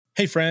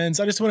Hey friends,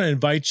 I just want to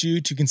invite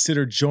you to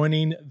consider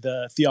joining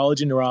the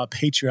Theology in the Raw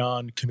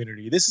Patreon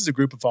community. This is a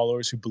group of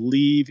followers who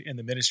believe in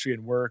the ministry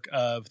and work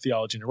of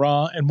Theology in the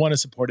Raw and want to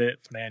support it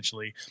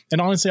financially.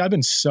 And honestly, I've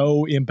been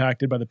so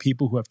impacted by the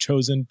people who have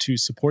chosen to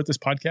support this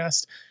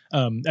podcast.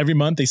 Every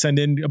month they send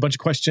in a bunch of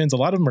questions. A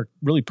lot of them are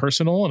really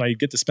personal, and I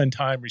get to spend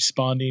time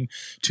responding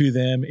to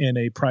them in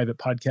a private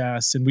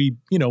podcast. And we,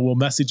 we'll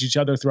message each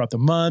other throughout the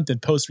month and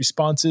post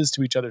responses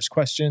to each other's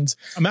questions.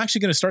 I'm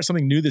actually going to start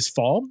something new this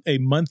fall, a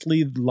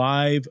monthly live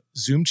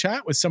Zoom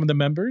chat with some of the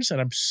members. And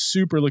I'm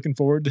super looking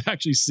forward to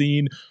actually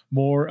seeing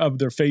more of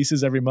their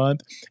faces every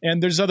month.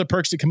 And there's other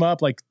perks that come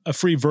up, like a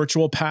free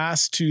virtual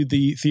pass to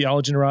the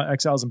Theology in the Raw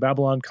Exiles in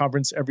Babylon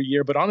conference every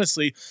year. But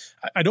honestly,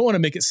 I don't want to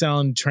make it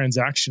sound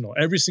transactional.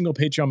 Every single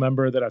Patreon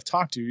member that I've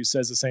talked to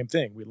says the same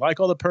thing. We like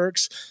all the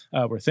perks.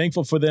 We're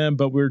thankful for them,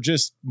 but we're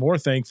just more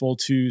thankful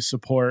to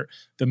support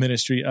the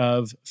ministry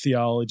of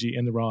Theology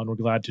in the Raw, and we're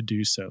glad to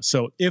do so.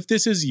 So if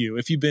this is you,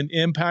 if you've been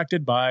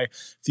impacted by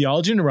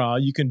Theology in the Raw,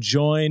 you can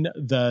join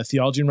the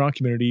Theology in the Raw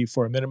community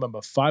for a minimum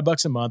of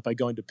 $5 a month by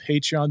going to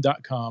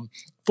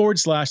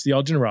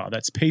patreon.com/Theology in the Raw.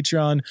 That's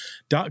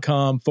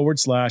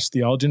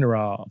patreon.com/Theology in the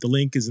Raw. The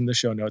link is in the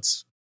show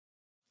notes.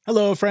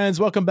 Hello, friends.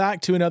 Welcome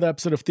back to another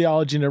episode of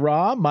Theology in the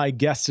Raw. My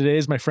guest today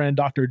is my friend,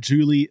 Dr.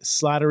 Juli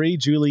Slattery.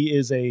 Juli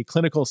is a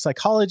clinical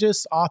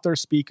psychologist, author,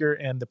 speaker,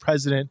 and the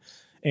president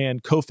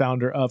and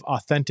co-founder of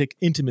Authentic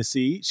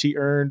Intimacy. She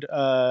earned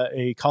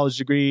a college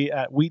degree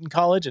at Wheaton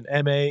College, an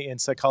MA in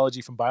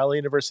psychology from Biola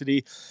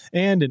University,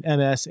 and an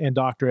MS and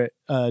doctorate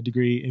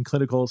degree in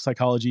clinical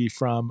psychology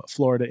from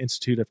Florida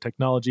Institute of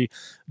Technology.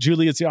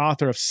 Juli is the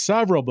author of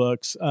several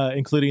books,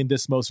 including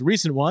this most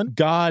recent one,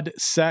 God,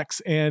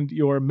 Sex, and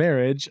Your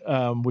Marriage,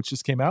 which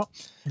just came out.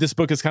 This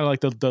book is kind of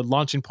like the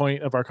launching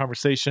point of our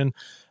conversation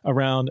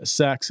around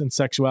sex and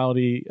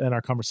sexuality in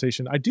our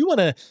conversation. I do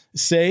want to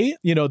say,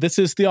 this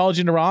is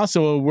Theology in the Raw,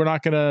 so we're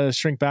not going to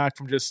shrink back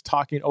from just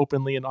talking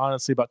openly and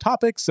honestly about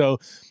topics. So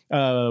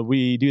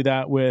we do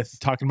that with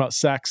talking about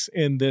sex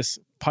in this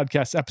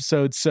podcast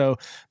episode. So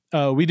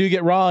we do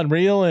get raw and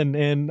real,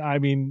 and I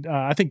mean,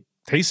 I think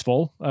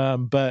tasteful,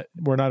 but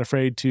we're not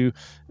afraid to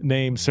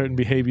name certain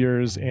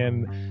behaviors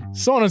and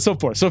so on and so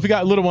forth. So if you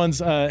got little ones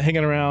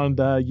hanging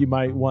around, you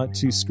might want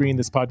to screen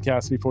this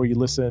podcast before you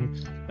listen,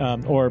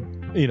 or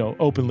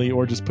openly,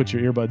 or just put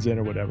your earbuds in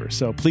or whatever.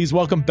 So please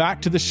welcome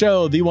back to the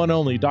show, the one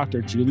only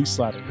Dr. Juli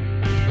Slattery.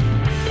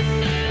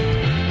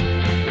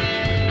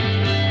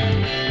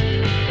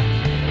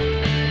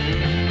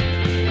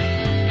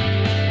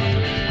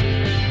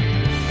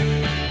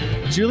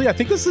 Juli, I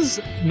think this is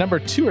number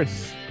 2 or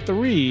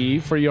 3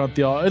 for you on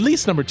theology, at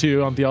least number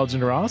 2 on Theology in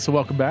the Raw. So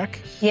welcome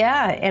back.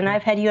 Yeah, and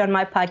I've had you on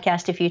my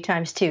podcast a few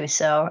times too.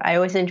 So I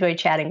always enjoy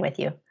chatting with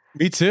you.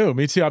 Me too.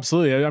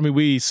 Absolutely. I mean,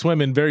 we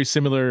swim in very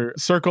similar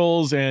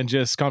circles and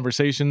just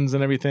conversations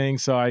and everything.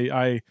 So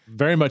I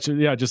very much,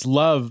 just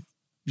love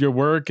your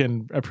work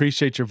and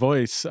appreciate your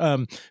voice.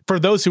 For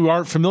those who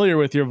aren't familiar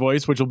with your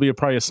voice, which will be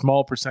probably a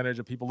small percentage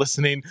of people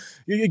listening,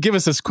 give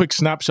us this quick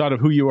snapshot of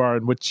who you are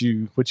and what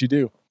you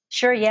do.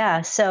 Sure,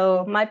 yeah.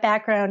 So my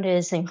background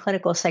is in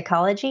clinical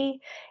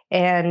psychology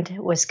and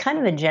was kind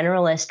of a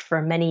generalist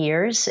for many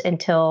years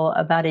until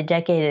about a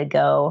decade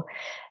ago.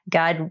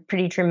 God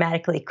pretty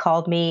dramatically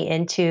called me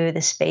into the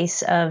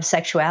space of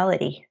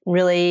sexuality,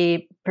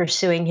 really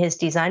pursuing his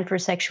design for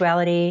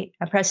sexuality.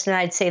 Preston,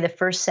 I'd say the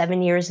first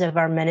 7 years of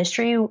our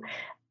ministry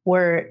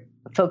were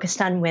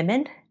focused on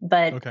women,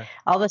 but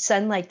all of a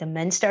sudden, the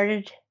men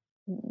started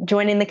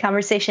joining the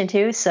conversation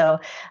too. So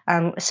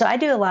I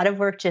do a lot of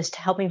work just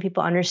helping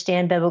people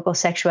understand biblical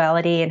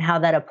sexuality and how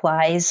that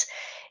applies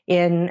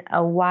in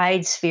a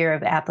wide sphere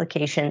of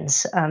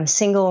applications,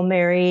 single,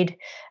 married,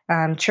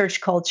 church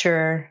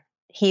culture,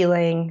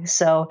 healing.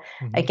 So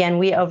again,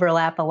 we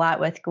overlap a lot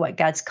with what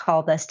God's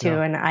called us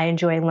to, and I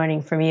enjoy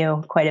learning from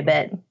you quite a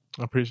bit.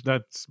 I appreciate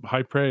that's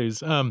high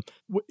praise.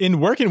 In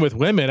working with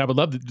women, I would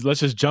love to, let's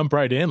just jump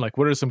right in.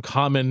 What are some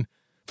common,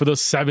 for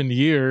those 7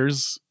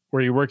 years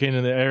where you're working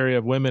in the area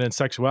of women and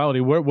sexuality,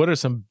 what are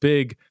some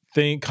big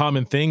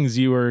common things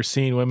you were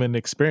seeing women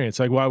experience?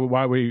 Why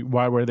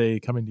were they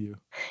coming to you?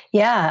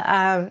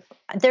 Yeah,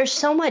 there's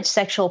so much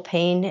sexual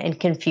pain and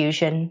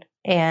confusion.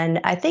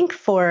 And I think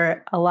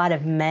for a lot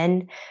of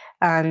men,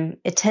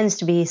 it tends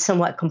to be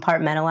somewhat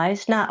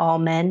compartmentalized. Not all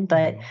men,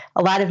 but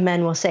a lot of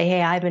men will say,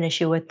 hey, I have an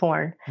issue with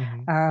porn.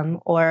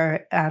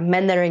 Or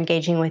men that are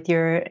engaging with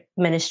your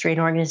ministry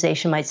and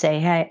organization might say,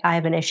 hey, I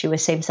have an issue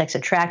with same-sex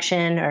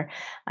attraction. Or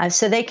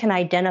so they can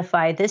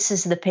identify this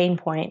is the pain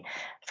point.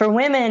 For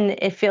women,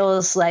 it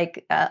feels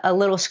like a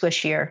little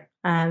squishier.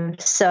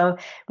 So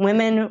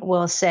women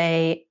will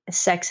say,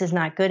 sex is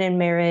not good in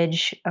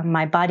marriage.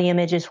 My body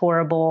image is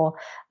horrible.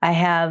 I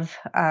have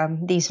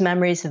these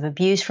memories of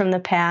abuse from the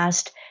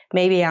past.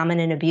 Maybe I'm in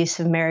an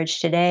abusive marriage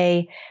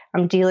today.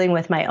 I'm dealing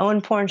with my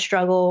own porn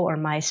struggle or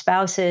my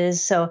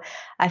spouse's. So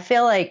I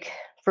feel like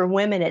for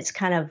women, it's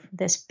kind of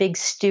this big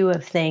stew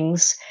of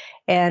things.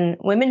 And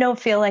women don't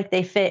feel like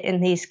they fit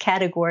in these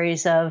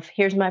categories of,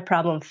 here's my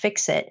problem,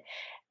 fix it.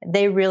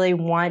 they really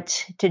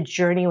want to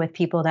journey with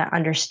people that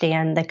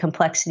understand the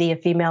complexity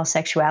of female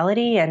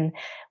sexuality and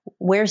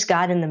where's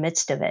God in the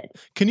midst of it.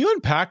 Can you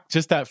unpack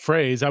just that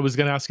phrase? I was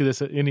going to ask you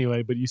this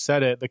anyway, but you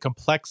said it, the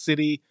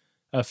complexity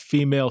of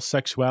female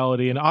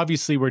sexuality. And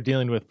obviously we're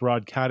dealing with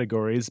broad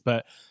categories,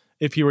 but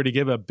if you were to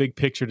give a big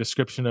picture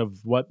description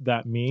of what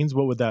that means,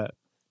 what would that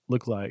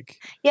look like?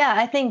 Yeah,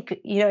 I think,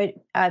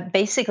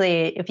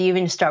 basically, if you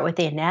even start with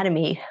the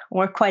anatomy,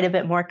 we're quite a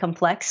bit more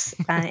complex.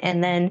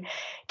 And then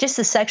just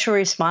the sexual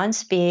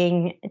response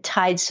being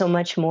tied so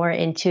much more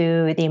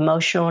into the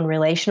emotional and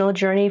relational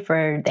journey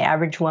for the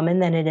average woman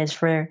than it is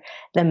for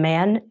the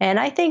man. And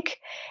I think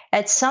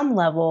at some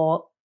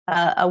level,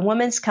 a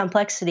woman's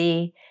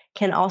complexity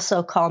can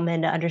also call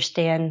men to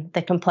understand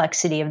the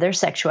complexity of their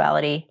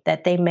sexuality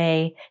that they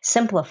may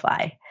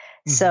simplify.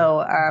 So,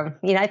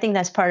 I think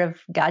that's part of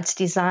God's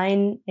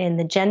design in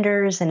the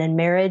genders and in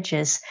marriage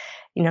is,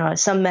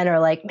 some men are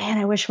like, man,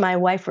 I wish my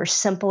wife were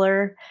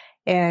simpler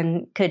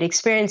and could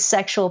experience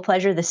sexual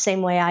pleasure the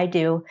same way I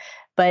do.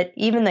 But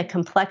even the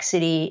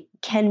complexity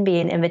can be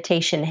an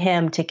invitation to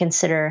him to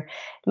consider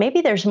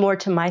maybe there's more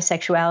to my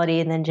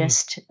sexuality than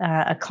just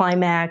a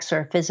climax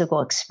or a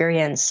physical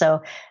experience.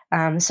 So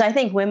I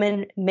think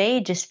women may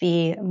just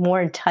be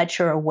more in touch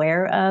or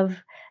aware of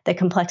the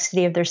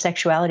complexity of their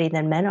sexuality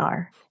than men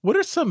are. What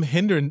are some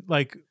you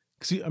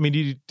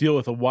deal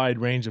with a wide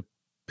range of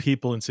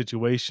people and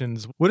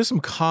situations. What are some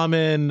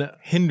common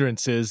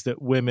hindrances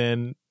that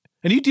women,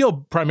 and you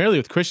deal primarily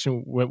with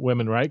Christian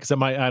women, right? Because that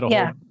might add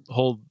a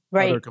whole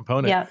other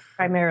component. Yeah,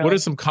 primarily. What are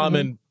some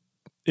common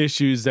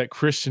issues that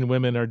Christian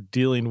women are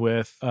dealing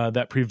with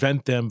that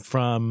prevent them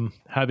from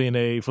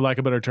having for lack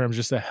of better terms,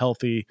 just a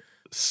healthy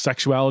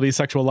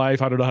sexual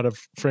life? I don't know how to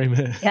frame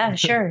it. Yeah,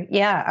 sure.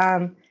 Yeah.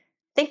 I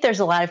think there's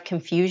a lot of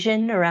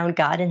confusion around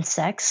God and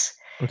sex.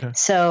 Okay.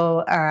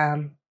 So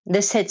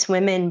this hits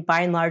women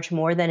by and large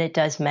more than it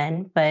does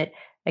men. But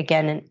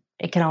again,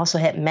 it can also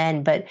hit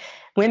men. But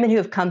women who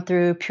have come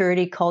through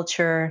purity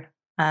culture,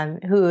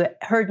 who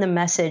heard the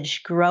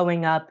message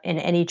growing up in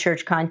any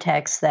church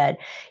context that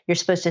you're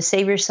supposed to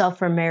save yourself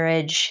for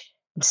marriage.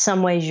 In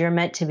some ways, you're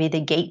meant to be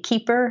the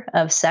gatekeeper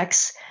of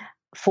sex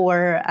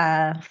for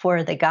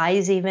the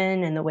guys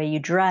even, and the way you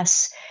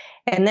dress.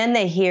 And then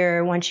they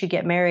hear once you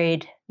get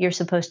married, you're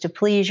supposed to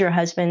please your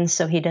husband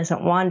so he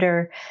doesn't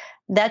wander.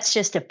 That's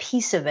just a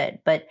piece of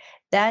it, but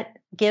that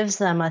gives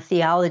them a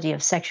theology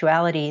of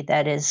sexuality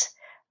that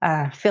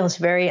feels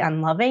very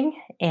unloving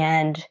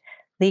and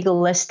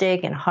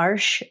legalistic and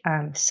harsh.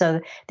 So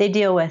they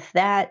deal with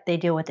that. They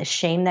deal with the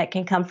shame that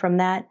can come from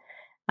that,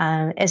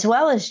 as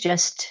well as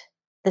just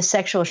the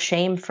sexual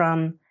shame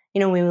from,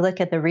 when we look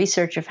at the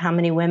research of how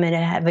many women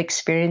have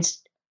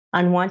experienced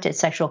unwanted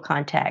sexual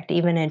contact,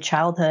 even in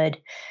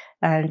childhood,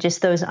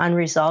 just those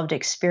unresolved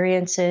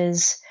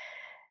experiences.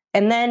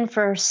 And then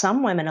for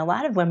some women, a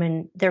lot of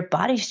women, their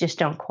bodies just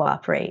don't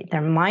cooperate. Their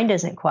mind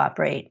doesn't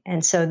cooperate.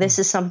 And so this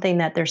is something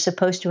that they're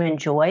supposed to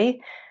enjoy,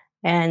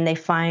 and they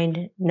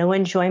find no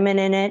enjoyment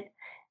in it.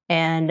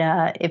 And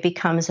it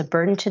becomes a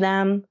burden to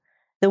them.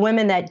 The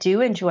women that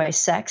do enjoy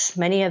sex,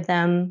 many of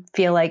them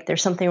feel like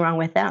there's something wrong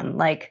with them.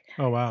 Like,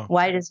 oh, wow.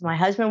 Why does my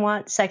husband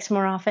want sex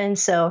more often?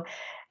 So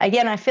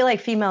again, I feel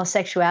like female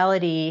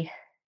sexuality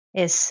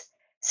is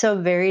so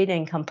varied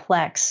and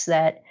complex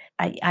that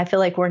I feel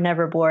like we're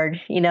never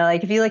bored.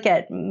 Like if you look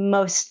at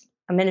most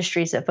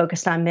ministries that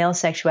focus on male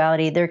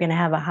sexuality, they're going to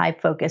have a high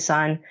focus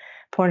on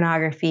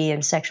pornography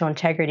and sexual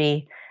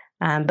integrity.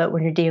 But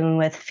when you're dealing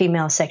with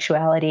female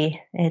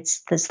sexuality,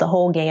 it's the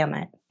whole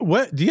gamut.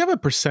 What do you have a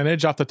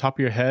percentage off the top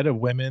of your head of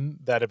women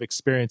that have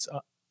experienced?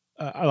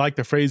 I like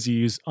the phrase you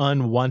use,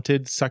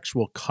 unwanted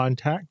sexual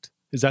contact.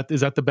 Is that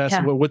the best?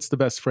 Yeah. What's the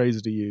best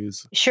phrase to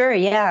use? Sure.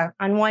 Yeah,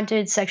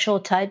 unwanted sexual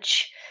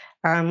touch.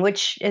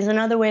 Which is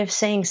another way of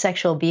saying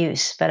sexual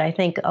abuse. But I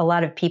think a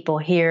lot of people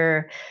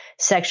hear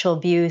sexual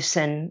abuse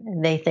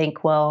and they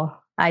think,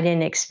 well, I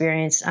didn't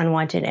experience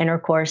unwanted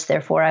intercourse,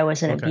 therefore I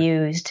wasn't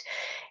abused.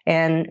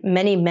 And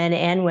many men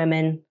and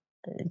women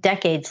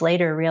decades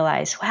later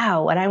realize,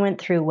 wow, what I went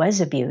through was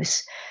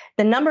abuse.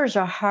 The numbers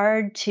are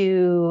hard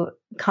to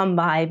come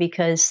by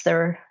because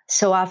they're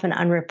so often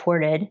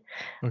unreported.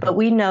 But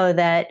we know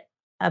that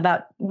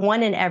about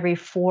 1 in every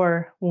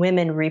 4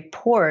 women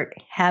report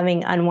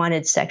having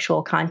unwanted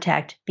sexual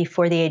contact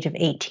before the age of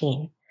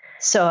 18.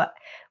 So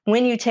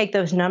when you take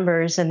those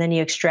numbers and then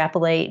you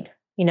extrapolate,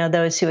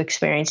 those who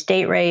experience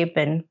date rape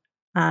and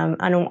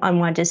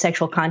unwanted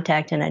sexual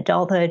contact in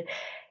adulthood,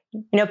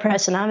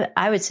 Preston,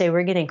 I would say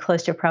we're getting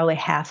close to probably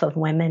half of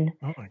women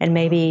and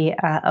maybe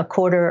a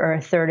quarter or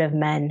a third of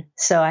men.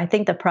 So I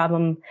think the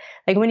problem,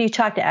 like when you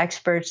talk to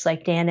experts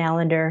like Dan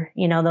Allender,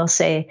 they'll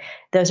say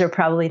those are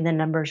probably the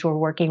numbers we're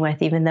working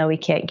with, even though we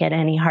can't get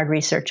any hard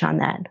research on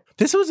that.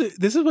 This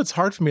is what's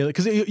hard for me,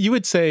 because you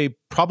would say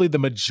probably the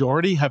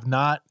majority have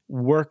not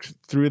worked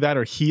through that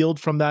or healed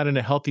from that in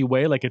a healthy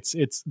way. Like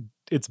it's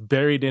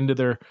buried into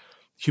their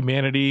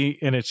humanity,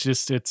 and it's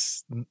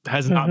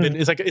not been.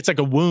 It's like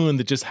a wound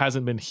that just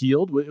hasn't been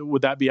healed.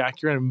 Would that be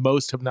accurate? And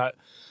most have not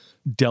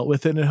dealt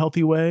with it in a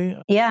healthy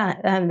way? Yeah,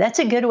 that's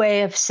a good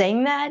way of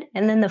saying that.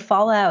 And then the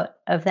fallout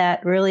of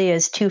that really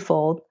is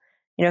twofold.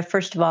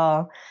 First of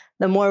all,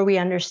 the more we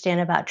understand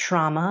about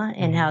trauma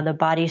and how Mhm. the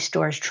body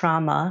stores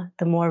trauma,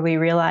 the more we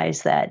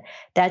realize that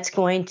that's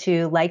going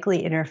to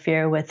likely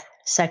interfere with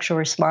sexual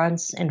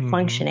response and Mhm.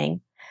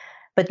 functioning.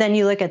 But then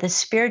you look at the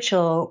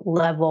spiritual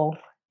level,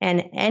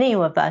 and any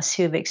of us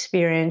who've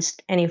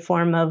experienced any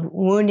form of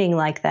wounding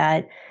like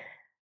that,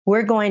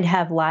 we're going to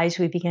have lies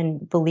we begin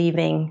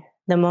believing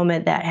the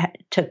moment that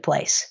took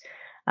place.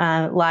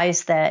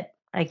 Lies that,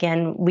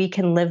 again, we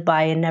can live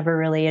by and never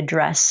really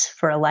address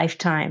for a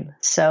lifetime.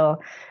 So,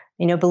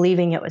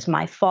 believing it was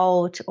my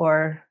fault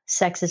or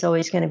sex is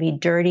always going to be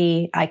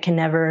dirty, I can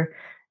never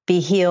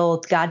be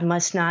healed, God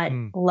must not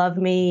Mm. love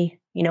me,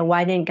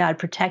 why didn't God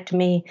protect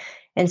me?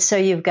 And so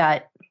you've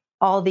got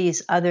all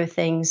these other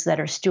things that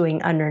are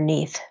stewing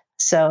underneath.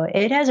 So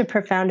it has a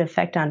profound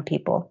effect on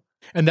people.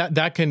 And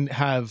that can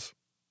have,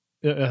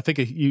 I think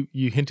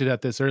you hinted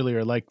at this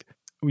earlier, like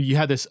you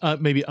had this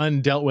maybe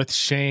undealt with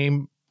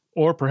shame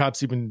or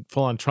perhaps even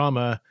full on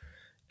trauma,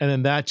 and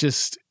then that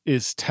just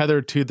is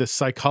tethered to the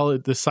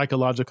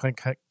psychological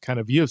kind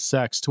of view of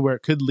sex, to where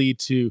it could lead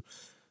to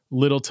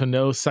little to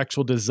no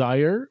sexual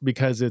desire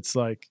because it's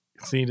like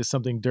seen as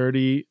something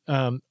dirty,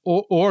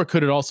 or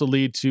could it also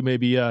lead to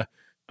maybe I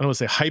don't want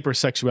to say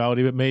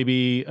hypersexuality, but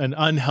maybe an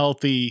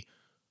unhealthy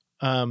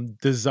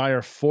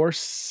desire for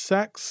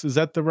sex? Is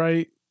that the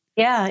right?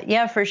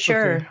 Yeah, for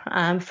sure.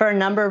 Okay. For a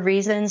number of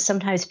reasons,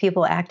 sometimes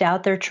people act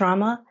out their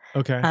trauma.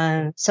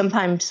 Okay.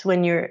 Sometimes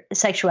when your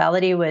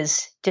sexuality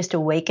was just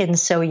awakened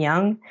so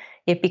young,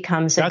 it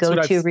becomes a That's what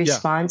go-to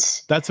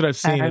response. that's what I've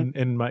seen Um,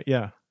 in my,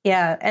 yeah.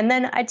 yeah, and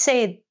then I'd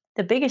say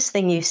the biggest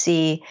thing you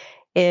see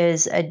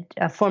is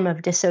a form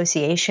of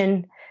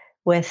dissociation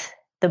with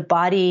the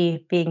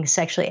body being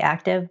sexually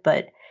active,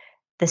 but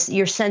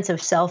your sense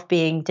of self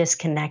being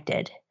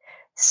disconnected.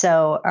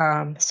 So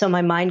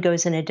my mind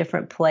goes in a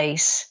different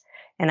place,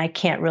 and I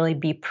can't really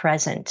be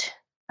present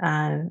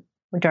uh,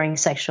 during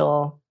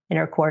sexual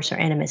intercourse or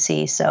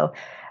intimacy. So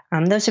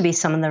those would be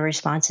some of the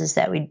responses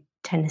that we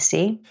tend to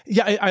see.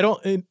 Yeah, I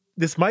don't.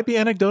 This might be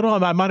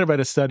anecdotal. I might have read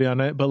a study on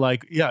it, but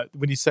like, yeah,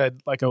 when you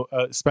said like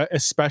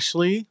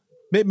especially,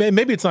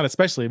 maybe it's not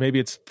especially, maybe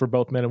it's for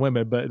both men and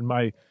women. But in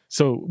my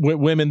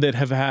women that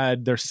have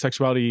had their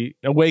sexuality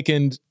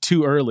awakened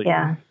too early,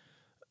 Yeah.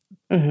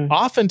 Hmm.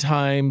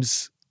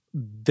 oftentimes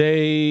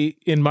they,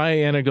 in my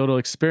anecdotal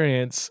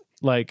experience,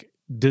 like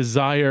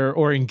desire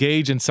or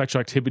engage in sexual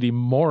activity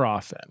more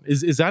often.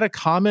 Is that a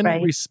common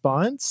Right.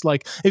 response?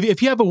 Like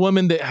if you have a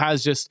woman that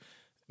has just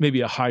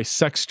maybe a high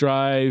sex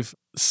drive,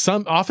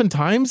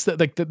 oftentimes that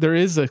there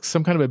is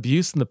some kind of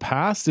abuse in the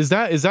past. Is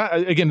that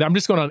again, I'm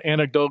just going on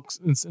anecdotes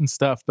and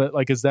stuff, but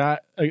like is there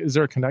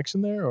a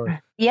connection there, or?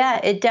 Yeah,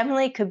 it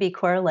definitely could be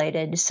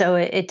correlated. So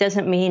it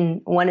doesn't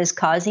mean one is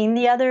causing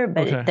the other,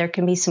 but Okay. there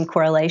can be some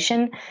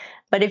correlation.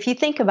 But if you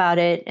think about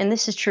it, and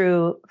this is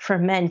true for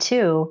men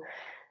too,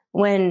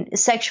 when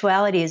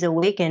sexuality is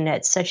awakened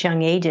at such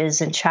young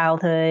ages in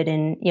childhood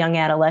and young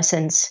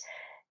adolescence,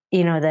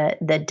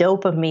 the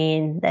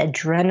dopamine, the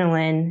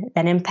adrenaline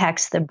that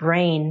impacts the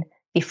brain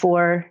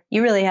before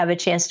you really have a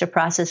chance to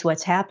process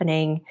what's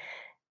happening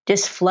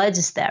just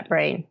floods that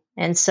brain.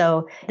 And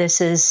so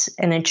this is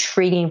an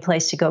intriguing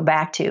place to go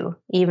back to,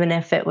 even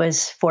if it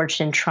was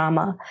forged in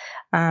trauma,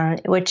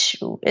 which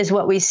is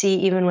what we see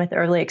even with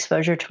early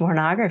exposure to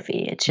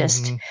pornography. It's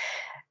just,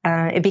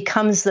 Mm-hmm. it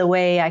becomes the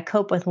way I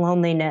cope with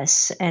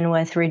loneliness and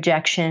with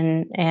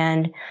rejection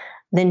and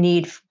the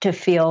need to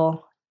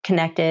feel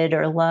connected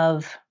or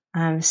love.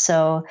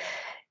 So,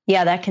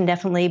 yeah, that can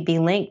definitely be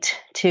linked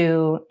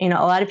to, a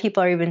lot of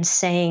people are even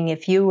saying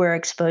if you were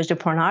exposed to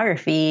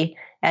pornography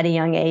at a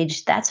young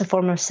age, that's a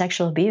form of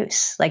sexual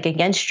abuse. Like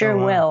against Oh your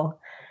wow. will,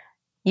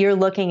 you're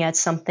looking at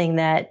something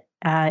that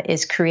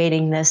is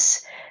creating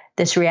this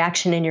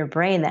reaction in your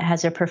brain that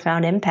has a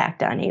profound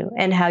impact on you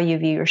and how you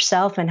view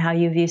yourself and how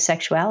you view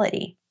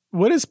sexuality.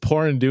 What is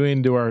porn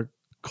doing to our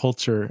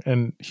culture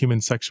and human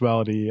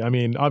sexuality? I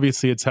mean,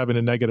 obviously it's having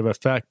a negative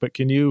effect, but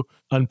can you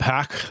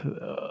unpack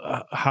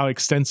how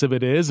extensive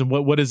it is, and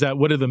what is that?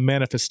 What are the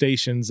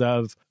manifestations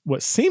of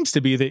what seems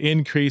to be the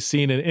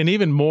increasing and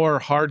even more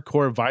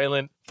hardcore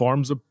violent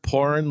forms of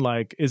porn?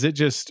 Like, is it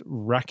just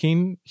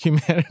wrecking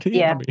humanity?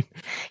 I Yeah. mean,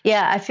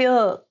 Yeah, I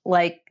feel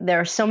like there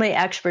are so many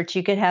experts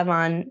you could have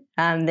on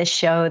this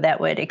show that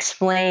would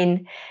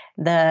explain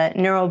the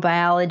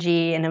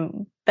neurobiology in a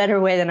better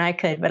way than I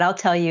could. But I'll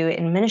tell you,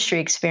 in ministry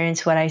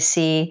experience, what I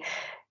see,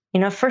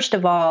 first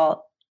of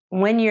all,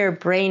 when your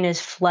brain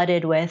is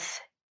flooded with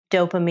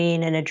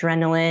dopamine and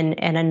adrenaline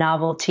and a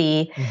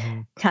novelty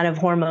mm-hmm. kind of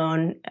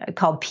hormone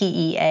called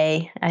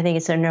PEA, I think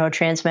it's a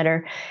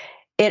neurotransmitter,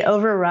 it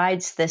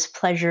overrides this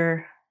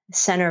pleasure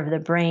center of the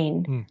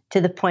brain Mm.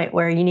 to the point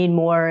where you need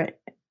more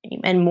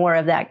and more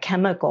of that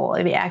chemical.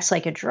 It acts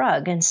like a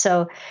drug. And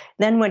so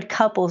then when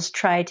couples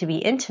try to be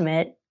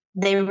intimate,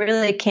 they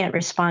really can't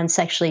respond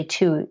sexually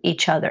to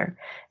each other.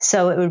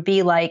 So it would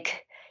be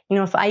like,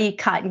 if I eat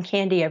cotton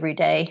candy every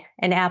day,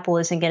 an apple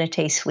isn't going to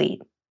taste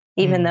sweet.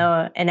 even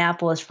though an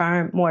apple is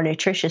far more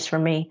nutritious for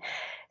me.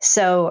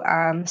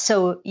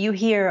 So you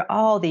hear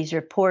all these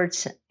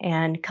reports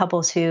and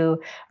couples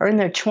who are in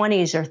their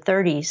 20s or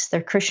 30s.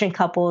 They're Christian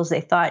couples.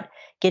 They thought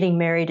getting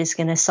married is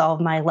going to solve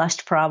my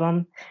lust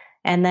problem.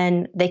 And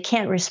then they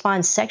can't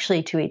respond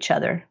sexually to each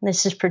other.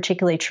 This is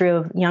particularly true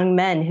of young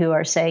men who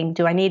are saying,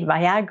 do I need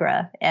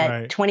Viagra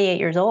at 28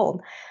 years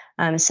old?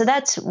 So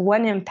that's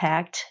one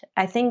impact.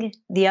 I think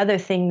the other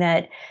thing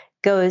that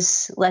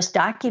goes less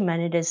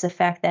documented is the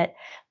fact that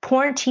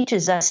porn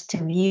teaches us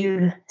to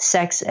view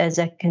sex as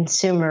a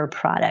consumer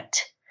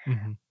product.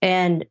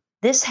 And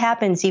this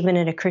happens even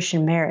in a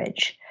Christian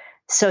marriage.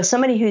 So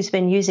somebody who's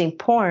been using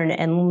porn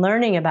and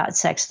learning about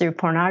sex through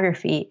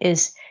pornography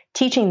is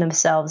teaching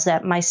themselves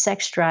that my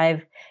sex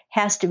drive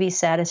has to be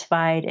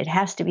satisfied. It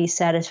has to be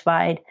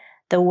satisfied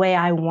the way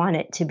I want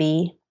it to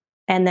be.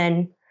 And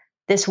then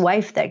this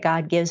wife that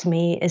God gives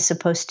me is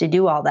supposed to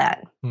do all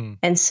that.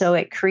 And so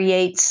it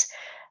creates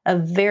a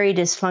very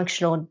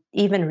dysfunctional,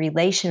 even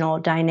relational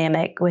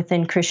dynamic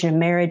within Christian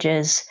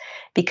marriages,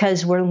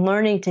 because we're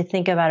learning to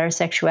think about our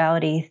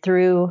sexuality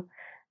through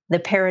the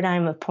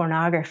paradigm of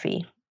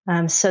pornography.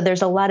 So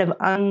there's a lot of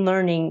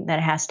unlearning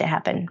that has to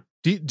happen.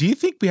 Do you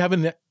think we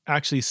haven't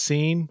actually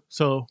seen?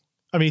 So,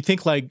 I mean,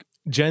 think like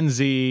Gen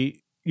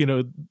Z,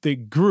 they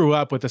grew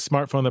up with a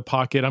smartphone in their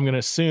pocket. I'm going to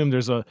assume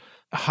there's a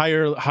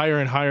higher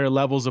and higher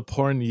levels of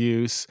porn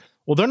use.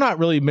 Well, they're not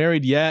really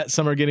married yet.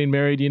 Some are getting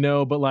married,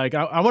 but like,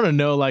 I want to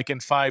know, like in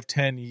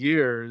 5-10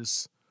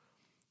 years,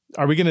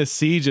 are we going to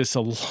see just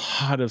a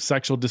lot of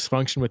sexual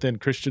dysfunction within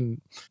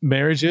Christian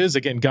marriages?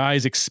 Again,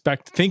 guys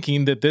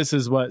thinking that this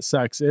is what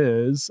sex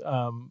is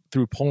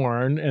through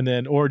porn, and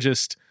then, or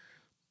just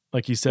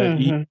like you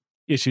said,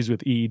 issues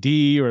with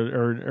ED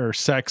or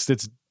sex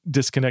that's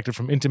disconnected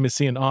from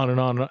intimacy and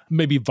on,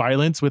 maybe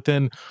violence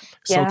within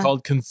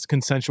so-called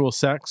consensual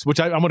sex, which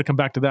I'm going to come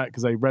back to that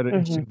because I read an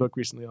interesting book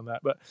recently on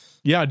that. But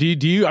yeah,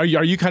 are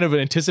you kind of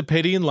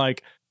anticipating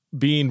like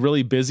being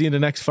really busy in the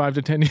next 5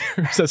 to 10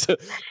 years?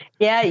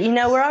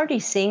 Yeah, we're already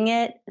seeing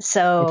it.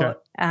 So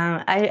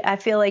I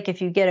feel like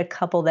if you get a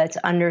couple that's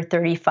under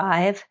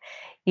 35,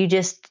 you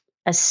just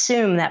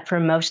assume that for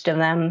most of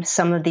them,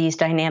 some of these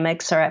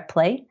dynamics are at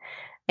play.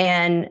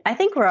 And I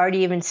think we're already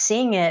even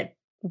seeing it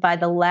by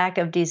the lack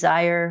of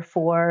desire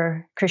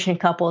for Christian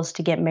couples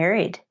to get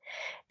married,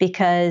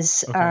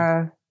 because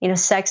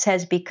sex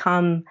has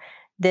become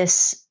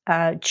this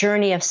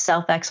journey of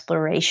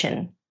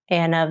self-exploration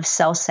and of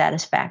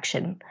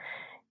self-satisfaction.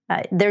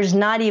 There's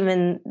not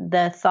even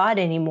the thought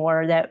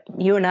anymore that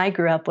you and I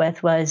grew up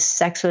with was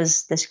sex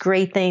was this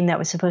great thing that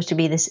was supposed to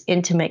be this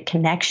intimate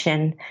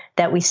connection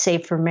that we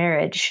save for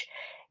marriage.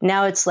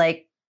 Now it's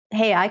like,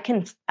 hey, I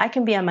can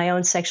be on my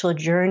own sexual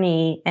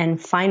journey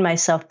and find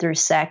myself through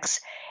sex.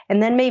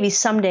 And then maybe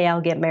someday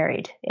I'll get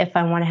married if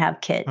I want to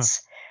have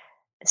kids.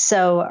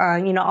 So,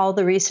 all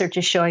the research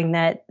is showing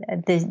that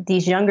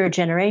these younger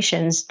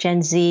generations,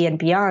 Gen Z and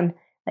beyond,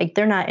 like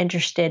they're not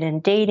interested in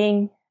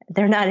dating.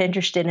 They're not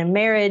interested in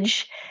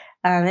marriage.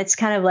 It's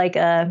kind of like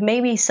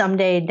maybe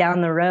someday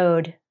down the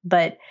road,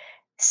 but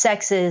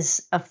sex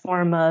is a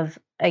form of,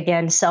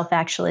 again,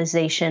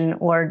 self-actualization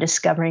or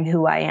discovering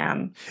who I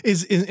am.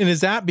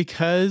 Is that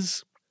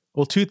because,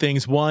 well, two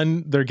things.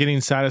 One, they're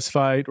getting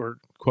satisfied or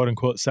quote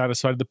unquote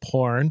satisfied the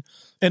porn.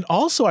 And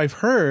also I've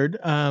heard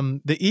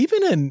that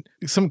even in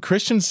some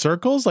Christian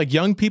circles, like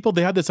young people,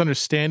 they have this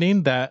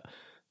understanding that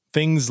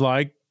things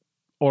like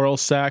oral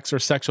sex or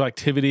sexual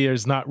activity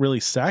is not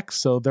really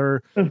sex. So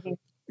they're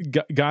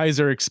guys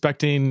are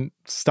expecting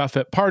stuff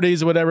at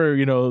parties or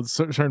whatever,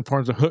 certain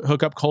forms of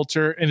hookup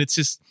culture. And it's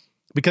just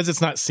because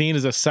it's not seen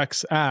as a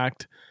sex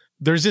act,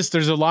 there's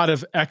a lot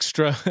of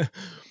extra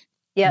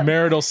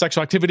marital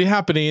sexual activity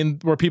happening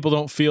where people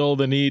don't feel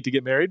the need to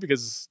get married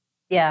because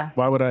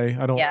why would I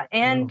don't. Yeah.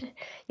 And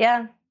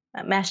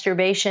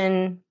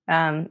masturbation,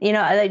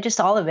 just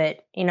all of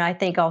it. I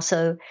think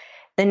also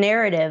the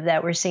narrative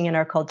that we're seeing in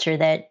our culture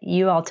that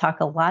you all talk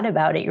a lot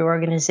about at your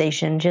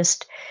organization,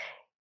 just,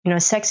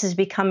 sex is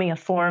becoming a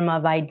form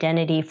of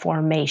identity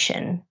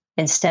formation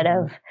instead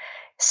of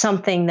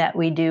something that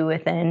we do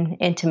within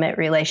intimate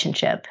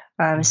relationship.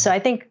 So I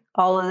think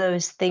all of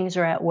those things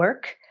are at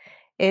work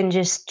in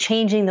just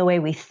changing the way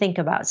we think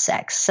about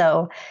sex.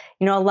 So,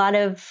 a lot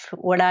of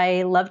what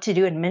I love to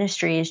do in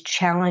ministry is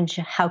challenge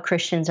how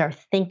Christians are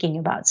thinking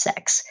about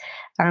sex.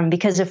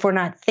 Because if we're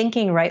not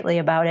thinking rightly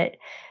about it,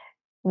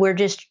 we're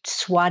just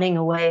swatting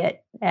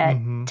away at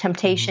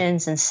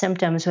temptations and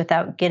symptoms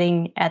without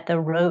getting at the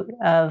root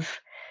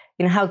of,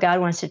 how God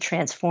wants to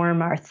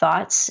transform our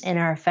thoughts and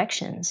our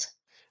affections.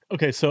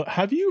 Okay, so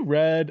have you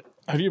read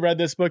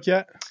this book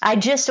yet? I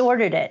just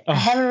ordered it. I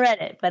haven't read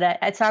it, but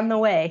it's on the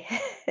way.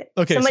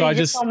 Okay, Somebody so I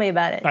just told me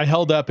about it. I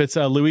held up. It's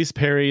Louise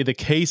Perry, The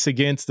Case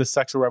Against the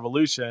Sexual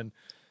Revolution,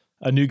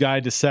 A New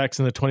Guide to Sex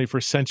in the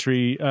 21st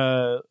Century.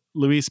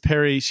 Louise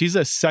Perry, she's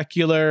a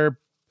secular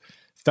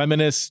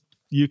feminist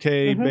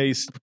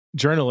UK-based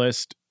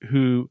journalist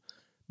who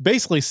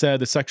basically said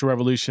the sexual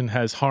revolution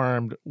has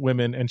harmed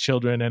women and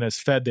children and has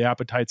fed the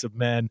appetites of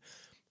men.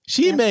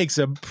 She makes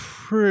a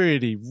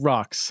pretty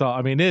rock solid.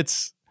 I mean,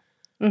 it's,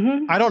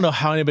 I don't know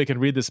how anybody can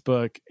read this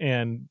book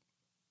and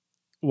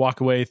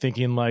walk away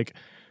thinking like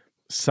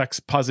sex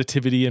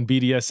positivity and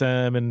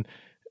BDSM and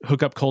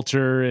hookup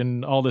culture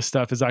and all this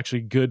stuff is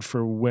actually good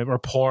for women, or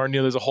porn.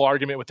 There's a whole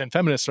argument within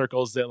feminist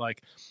circles that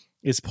like,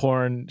 is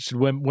porn, should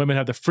women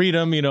have the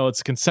freedom,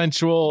 it's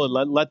consensual,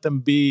 and let them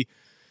be,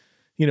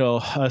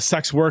 a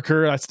sex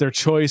worker, that's their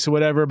choice or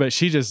whatever. But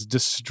she just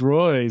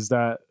destroys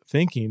that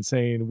thinking,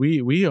 saying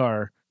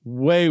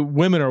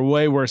women are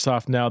way worse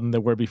off now than they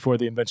were before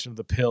the invention of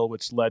the pill,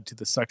 which led to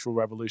the sexual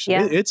revolution.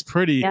 It's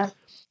pretty,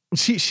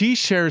 she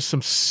shares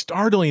some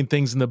startling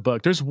things in the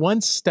book. There's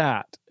one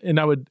stat, and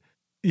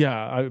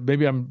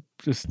maybe I'm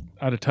just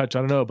out of touch, I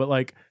don't know, but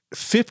like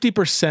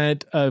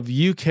 50% of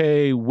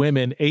UK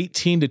women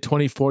 18 to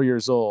 24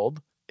 years old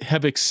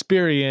have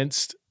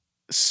experienced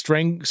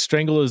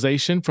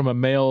strangulation from a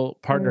male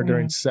partner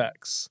during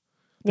sex.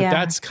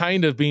 That's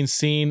kind of being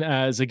seen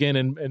as, again,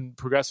 in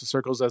progressive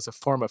circles, as a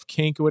form of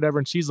kink or whatever.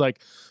 And she's like,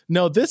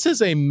 no, this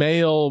is a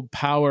male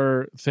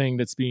power thing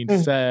that's being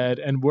fed.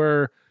 And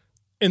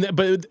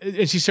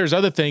and she shares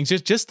other things,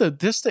 just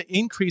the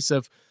increase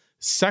of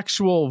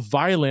sexual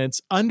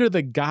violence under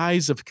the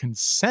guise of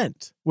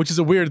consent, which is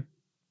a weird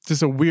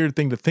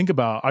thing to think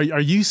about. Are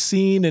you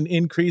seeing an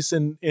increase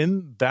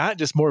in that,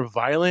 just more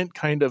violent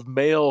kind of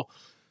male,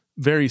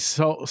 very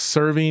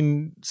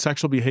self-serving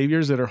sexual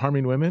behaviors that are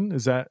harming women?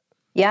 Is that?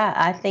 Yeah,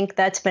 I think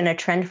that's been a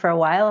trend for a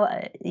while.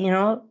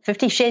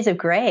 50 Shades of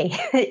Grey.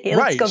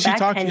 Let's go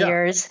back 10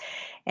 years.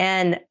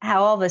 And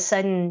how all of a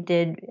sudden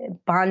did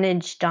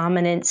bondage,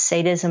 dominance,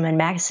 sadism, and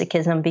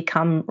masochism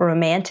become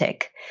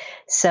romantic?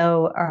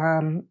 So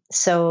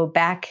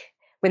back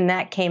when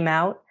that came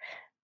out,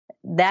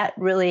 that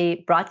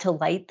really brought to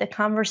light the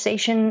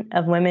conversation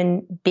of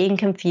women being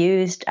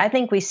confused. I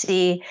think we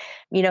see,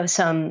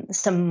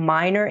 some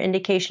minor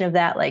indication of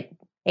that, like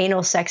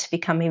anal sex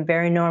becoming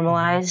very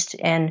normalized.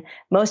 And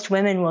most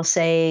women will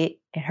say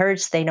it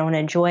hurts, they don't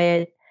enjoy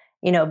it,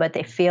 but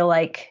they feel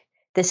like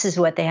this is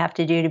what they have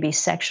to do to be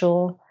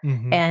sexual.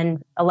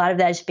 And a lot of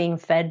that is being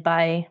fed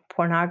by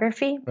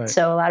pornography. Right.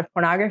 So a lot of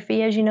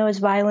pornography, as you know, is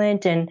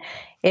violent, and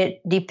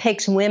it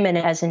depicts women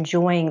as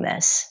enjoying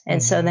this.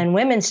 And so then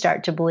women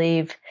start to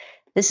believe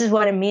this is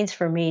what it means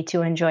for me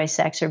to enjoy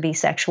sex or be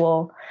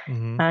sexual,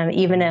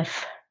 even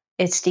if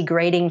it's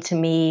degrading to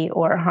me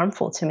or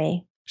harmful to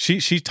me.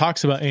 She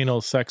talks about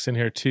anal sex in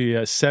here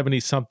too.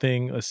 70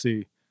 something. Let's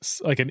see,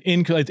 like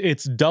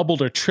it's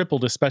doubled or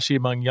tripled, especially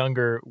among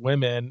younger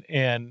women,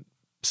 and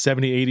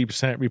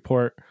 70-80%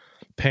 report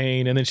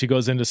pain. And then she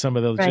goes into some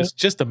of the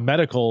just the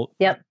medical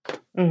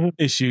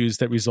issues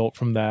that result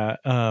from that.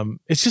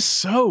 It's just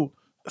so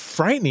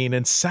frightening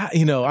and sad.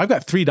 I've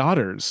got 3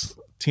 daughters,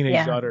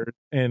 teenage daughters,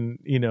 and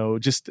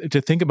just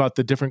to think about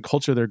the different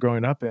culture they're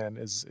growing up in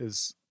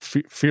is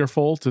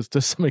fearful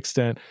to some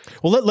extent.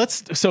 Well,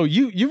 let's. So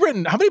you've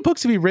written, how many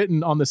books have you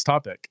written on this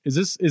topic?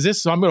 Is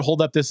this? So I'm going to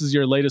hold up. This is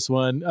your latest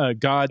one,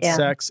 God,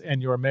 Sex,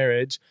 and Your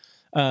Marriage.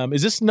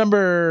 Is this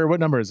what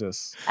number is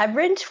this? I've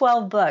written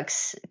 12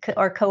 books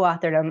or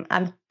co-authored them.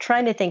 I'm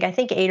trying to think. I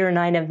think 8 or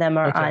 9 of them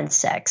are on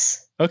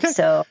sex. Okay.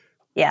 So,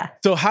 yeah.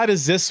 So how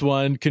does this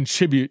one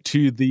contribute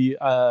to the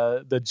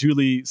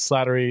Juli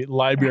Slattery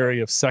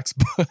library of sex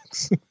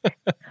books?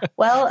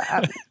 Well,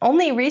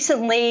 only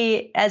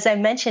recently, as I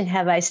mentioned,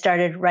 have I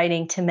started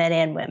writing to men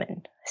and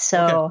women.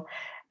 So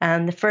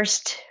the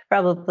first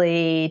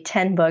probably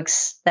 10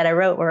 books that I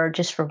wrote were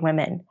just for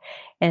women.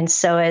 And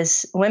so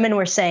as women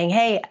were saying,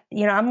 hey,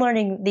 I'm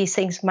learning these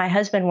things, my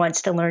husband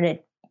wants to learn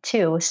it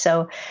too.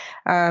 So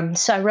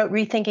I wrote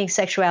Rethinking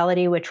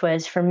Sexuality, which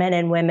was for men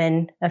and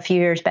women a few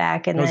years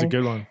back. And that was a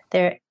good one.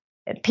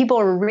 People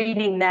were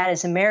reading that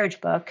as a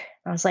marriage book.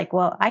 I was like,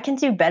 well, I can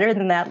do better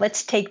than that.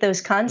 Let's take those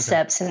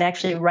concepts and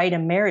actually write a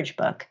marriage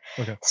book.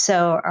 Okay.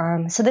 So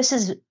this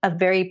is a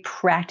very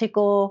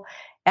practical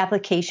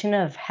application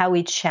of how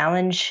we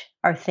challenge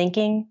our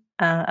thinking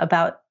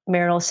about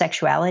marital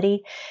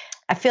sexuality.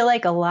 I feel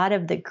like a lot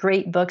of the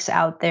great books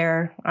out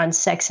there on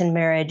sex and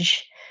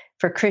marriage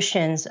for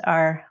Christians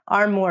are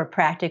more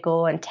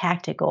practical and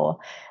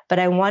tactical, but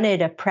I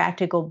wanted a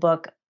practical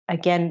book.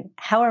 Again,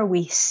 how are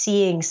we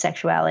seeing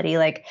sexuality?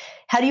 Like,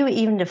 how do you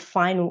even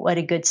define what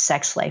a good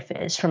sex life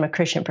is from a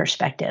Christian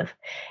perspective?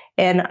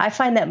 And I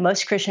find that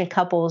most Christian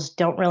couples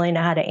don't really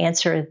know how to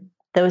answer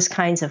those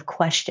kinds of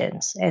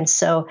questions. And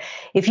so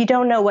if you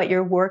don't know what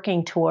you're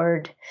working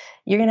toward,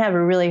 you're going to have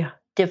a really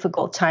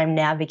difficult time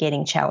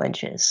navigating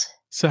challenges.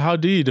 So how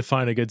do you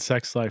define a good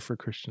sex life for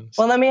Christians?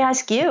 Well, let me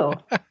ask you.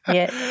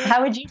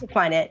 How would you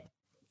define it?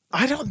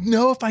 I don't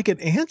know if I could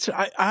answer.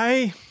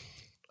 I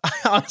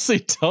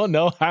honestly don't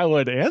know how I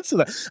would answer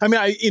that. I mean,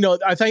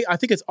 I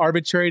think it's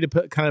arbitrary to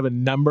put kind of a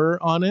number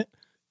on it.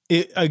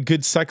 A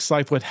good sex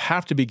life would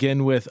have to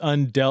begin with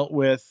undealt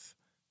with,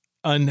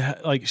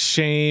 like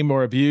shame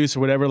or abuse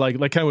or whatever. Like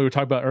kind of what we were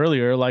talking about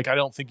earlier. Like, I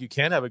don't think you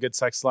can have a good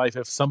sex life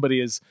if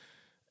somebody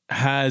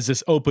has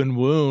this open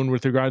wound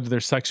with regard to their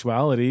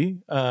sexuality.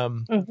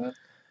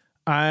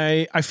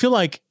 I feel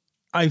like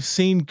I've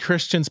seen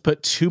Christians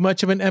put too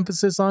much of an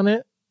emphasis on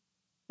it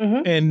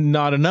and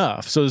not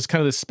enough. So there's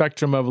kind of the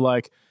spectrum of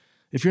like,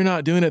 if you're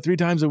not doing it 3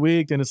 times a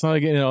week, then it's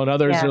not, you know, and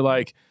others are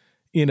like,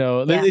 you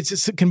know, it's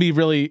just, it can be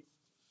really,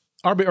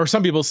 or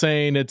some people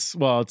saying it's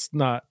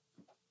not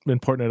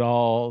important at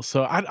all.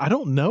 So I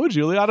don't know,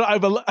 Julie.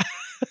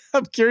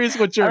 I'm curious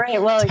what your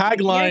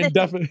tagline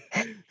definitely.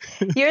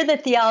 You're the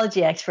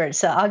theology expert,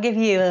 so I'll give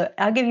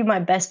you my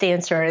best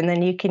answer, and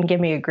then you can give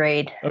me a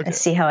grade and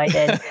see how I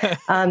did.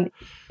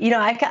 You know,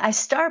 I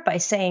start by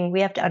saying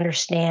we have to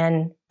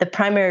understand the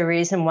primary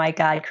reason why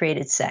God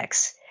created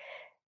sex,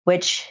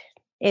 which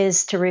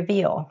is to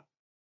reveal.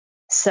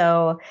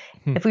 So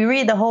if we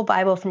read the whole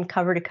Bible from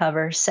cover to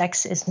cover,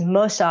 sex is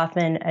most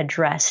often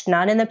addressed,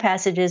 not in the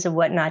passages of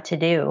what not to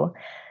do,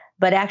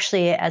 but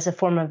actually as a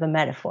form of a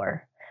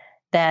metaphor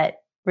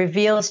that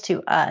reveals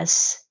to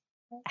us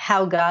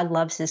how God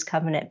loves his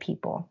covenant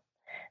people.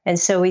 And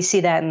so we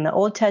see that in the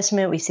Old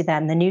Testament, we see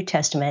that in the New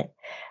Testament.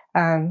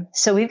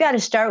 So we've got to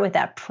start with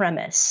that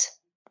premise.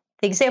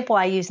 The example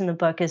I use in the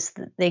book is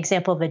the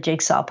example of a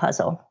jigsaw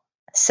puzzle.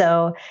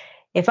 So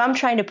if I'm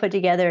trying to put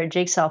together a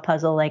jigsaw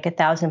puzzle, like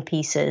 1,000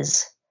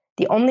 pieces,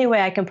 the only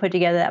way I can put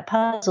together that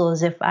puzzle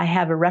is if I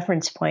have a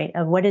reference point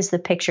of what is the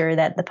picture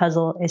that the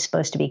puzzle is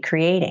supposed to be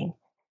creating.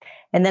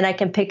 And then I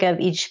can pick up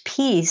each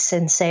piece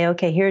and say,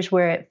 okay, here's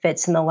where it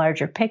fits in the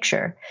larger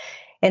picture.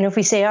 And if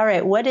we say, all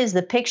right, what is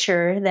the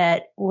picture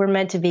that we're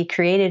meant to be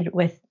creating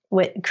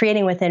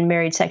within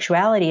married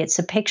sexuality? It's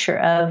a picture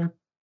of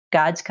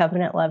God's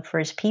covenant love for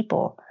his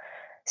people.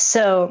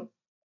 So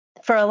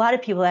for a lot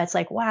of people, that's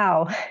like,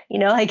 wow, you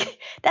know, like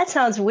that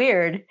sounds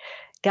weird.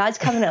 God's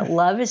covenant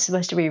love is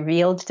supposed to be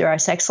revealed through our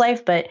sex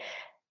life. But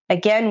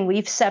again,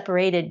 we've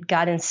separated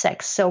God and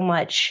sex so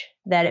much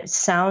that it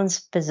sounds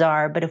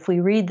bizarre. But if we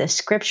read the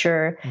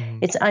scripture,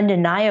 it's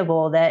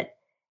undeniable that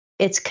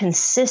it's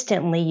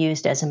consistently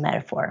used as a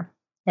metaphor.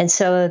 And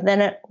so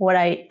then what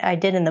I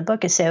did in the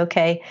book is say,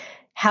 okay,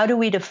 how do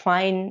we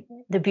define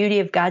the beauty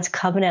of God's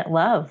covenant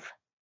love?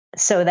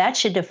 So that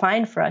should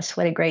define for us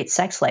what a great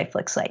sex life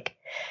looks like.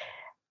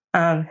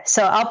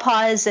 So I'll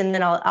pause and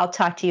then I'll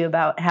talk to you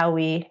about how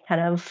we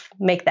kind of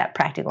make that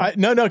practical.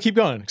 No, keep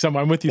going because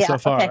I'm with you so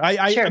far.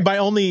 Okay, sure. My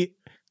only,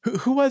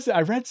 who was it?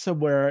 I read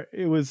somewhere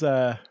it was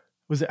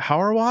it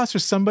Hauerwas or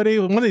somebody,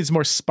 one of these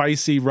more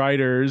spicy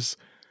writers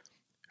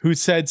who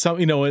said something,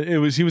 you know,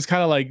 he was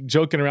kind of like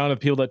joking around with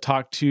people that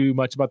talk too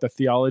much about the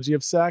theology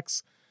of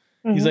sex.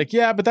 He's like,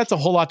 yeah, but that's a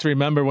whole lot to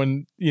remember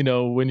when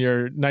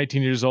you're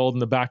 19 years old in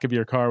the back of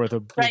your car with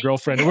your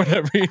girlfriend or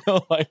whatever, you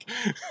know, like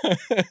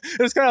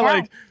it's kind of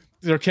like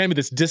there can be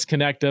this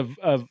disconnect of,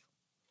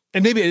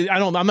 and maybe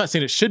I'm not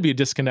saying it should be a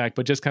disconnect,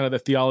 but just kind of the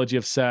theology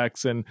of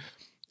sex and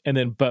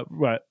then, but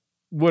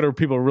what are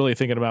people really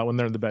thinking about when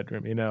they're in the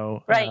bedroom, you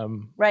know?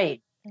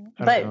 Right.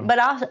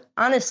 But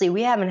honestly,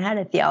 we haven't had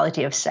a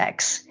theology of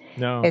sex.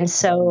 No. And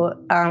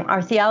so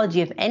our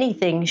theology of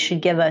anything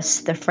should give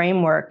us the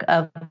framework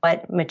of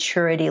what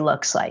maturity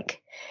looks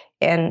like.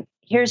 And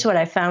here's what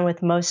I found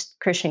with most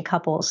Christian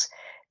couples.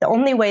 The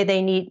only way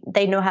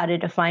they know how to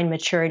define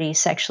maturity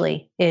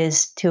sexually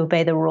is to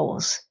obey the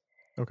rules.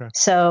 Okay.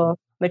 So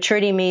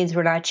maturity means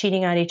we're not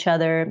cheating on each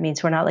other. It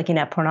means we're not looking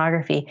at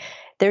pornography.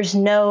 There's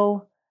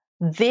no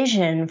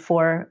vision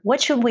for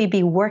what should we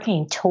be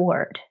working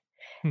toward.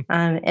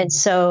 And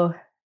so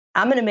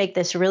I'm going to make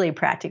this really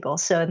practical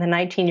so the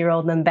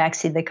 19-year-old in the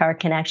backseat of the car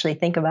can actually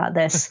think about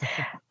this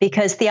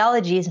because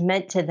theology is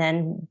meant to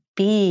then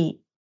be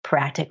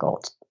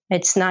practical.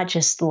 It's not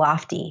just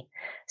lofty.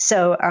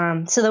 So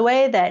the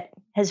way that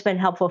has been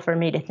helpful for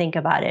me to think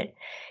about it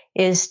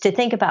is to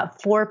think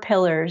about 4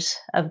 pillars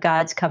of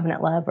God's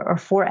covenant love or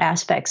 4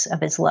 aspects of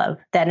his love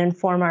that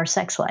inform our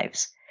sex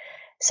lives.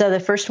 So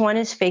the first one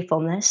is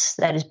faithfulness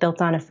that is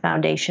built on a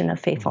foundation of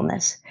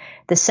faithfulness.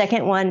 The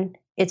second one,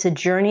 it's a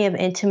journey of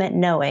intimate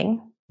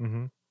knowing.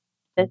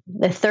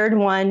 The third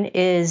one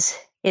is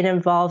it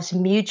involves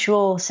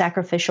mutual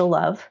sacrificial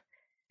love.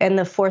 And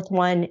the fourth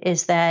one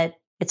is that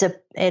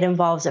it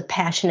involves a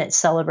passionate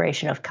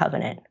celebration of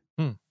covenant.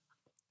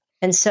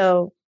 And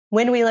so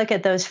when we look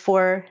at those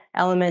 4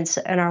 elements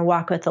in our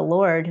walk with the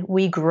Lord,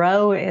 we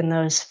grow in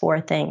those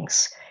 4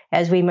 things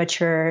as we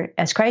mature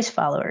as Christ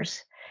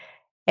followers.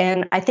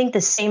 And I think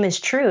the same is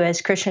true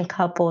as Christian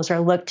couples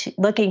are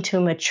looking to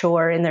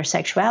mature in their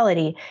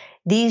sexuality.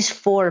 These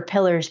 4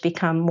 pillars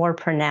become more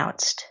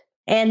pronounced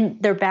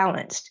and they're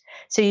balanced.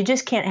 So you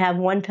just can't have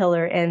one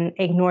pillar and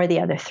ignore the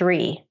other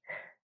 3.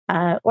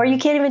 Or you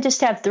can't even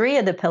just have 3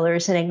 of the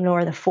pillars and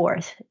ignore the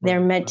 4th. They're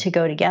meant to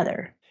go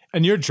together.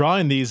 And you're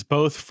drawing these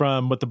both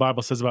from what the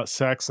Bible says about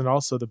sex and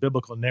also the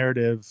biblical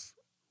narrative,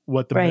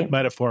 what the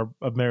metaphor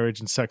of marriage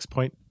and sex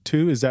point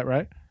to. Is that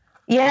right?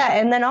 Yeah.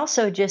 And then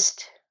also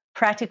just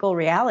practical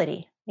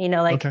reality, you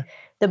know, like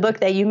the book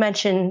that you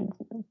mentioned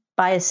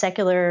by a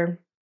secular,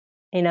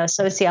 you know,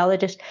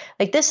 sociologist,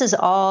 like this is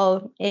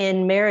all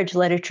in marriage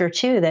literature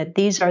too, that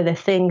these are the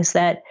things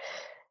that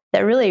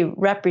really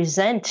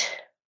represent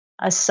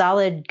a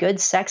solid, good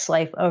sex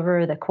life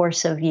over the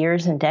course of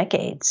years and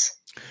decades.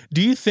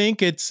 Do you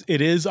think it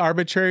is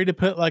arbitrary to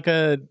put like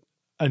a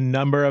a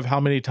number of how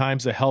many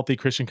times a healthy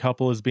Christian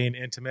couple is being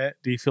intimate?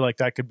 Do you feel like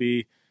that could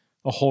be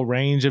a whole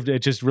range of,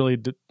 it just really,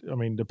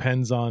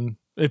 depends on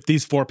if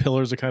these 4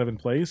 pillars are kind of in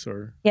place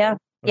or? Yeah.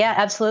 Okay. Yeah,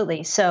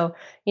 absolutely. So,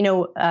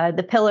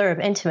 the pillar of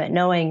intimate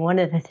knowing, one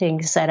of the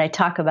things that I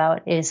talk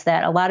about is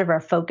that a lot of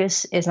our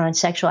focus is on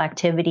sexual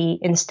activity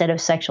instead of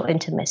sexual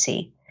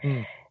intimacy.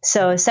 Mm.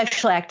 So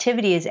sexual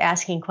activity is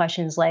asking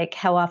questions like,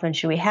 how often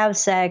should we have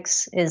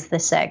sex? Is the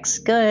sex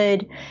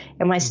good?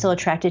 Am I still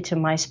attracted to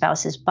my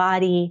spouse's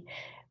body?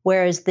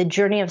 Whereas the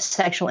journey of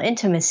sexual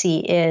intimacy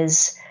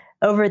is,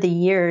 over the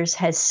years,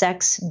 has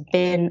sex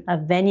been a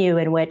venue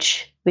in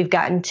which we've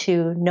gotten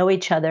to know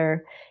each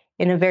other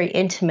in a very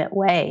intimate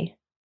way.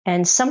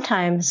 And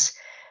sometimes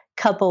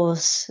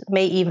couples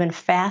may even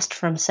fast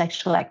from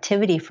sexual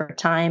activity for a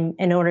time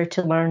in order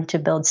to learn to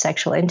build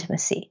sexual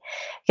intimacy.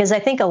 Because I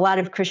think a lot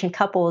of Christian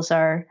couples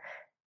are,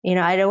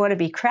 I don't want to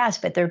be crass,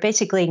 but they're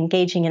basically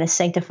engaging in a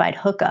sanctified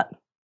hookup.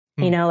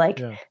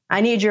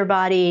 I need your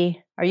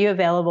body. Are you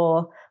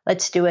available?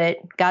 Let's do it.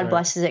 God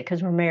blesses it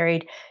because we're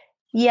married.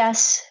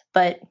 Yes,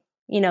 but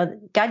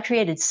God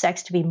created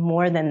sex to be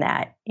more than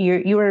that.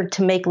 You are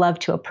to make love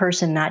to a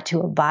person, not to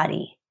a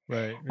body.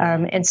 Right.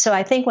 Yeah. And so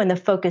I think when the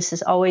focus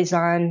is always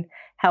on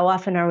how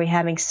often are we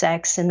having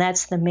sex, and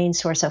that's the main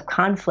source of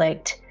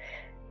conflict,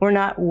 we're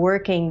not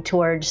working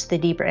towards the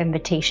deeper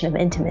invitation of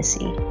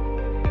intimacy.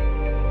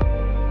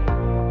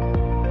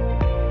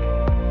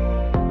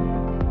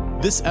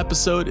 This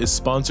episode is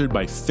sponsored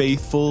by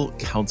Faithful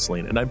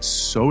Counseling, and I'm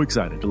so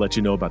excited to let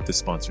you know about this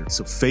sponsor.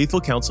 So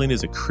Faithful Counseling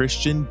is a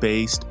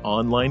Christian-based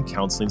online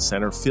counseling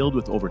center filled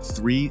with over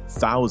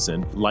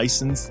 3,000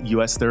 licensed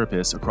U.S.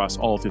 therapists across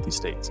all 50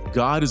 states.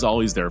 God is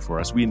always there for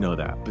us, we know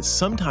that, but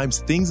sometimes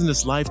things in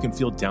this life can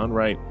feel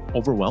downright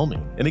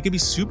overwhelming, and it can be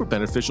super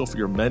beneficial for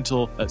your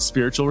mental,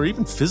 spiritual, or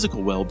even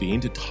physical well-being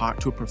to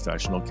talk to a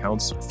professional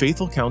counselor.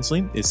 Faithful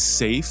Counseling is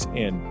safe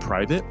and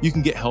private. You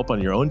can get help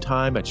on your own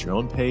time, at your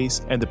own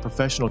pace, and the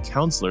professional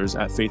counselors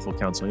at Faithful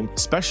Counseling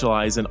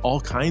specialize in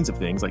all kinds of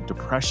things like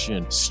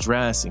depression,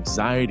 stress,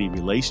 anxiety,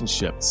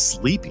 relationship,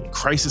 sleeping,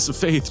 crisis of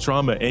faith,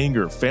 trauma,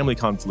 anger, family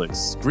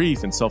conflicts,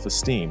 grief, and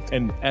self-esteem.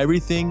 And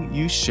everything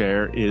you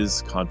share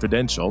is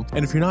confidential.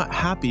 And if you're not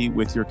happy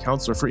with your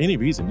counselor for any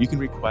reason, you can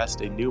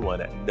request a new one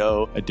at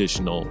no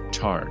additional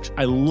charge.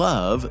 I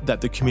love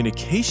that the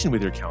communication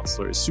with your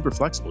counselor is super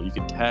flexible. You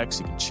can text,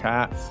 you can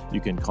chat,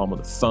 you can call them on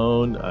the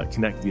phone,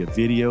 connect via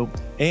video,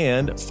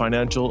 and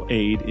financial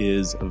aid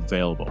is available.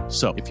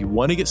 So if you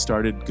want to get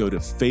started, go to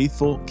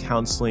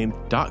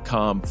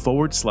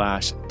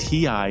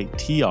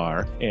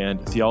faithfulcounseling.com/TITR,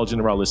 and Theology in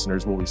the Raw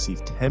listeners will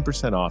receive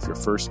 10% off your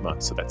first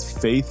month. So that's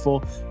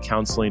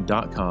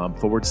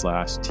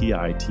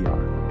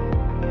faithfulcounseling.com/TITR.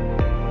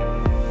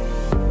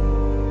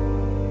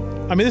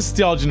 I mean, this is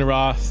Theology in the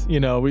Raw.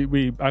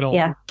 I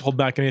don't hold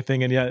back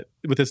anything, and yet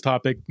with this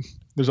topic,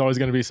 there's always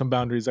going to be some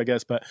boundaries, I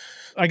guess. But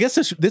I guess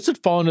this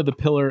would fall into the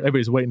pillar.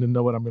 Everybody's waiting to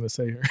know what I'm going to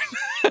say here.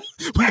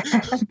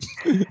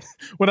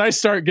 When I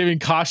start giving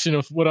caution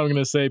of what I'm going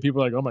to say,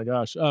 people are like, "Oh my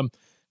gosh."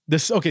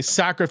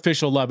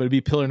 Sacrificial love. It'd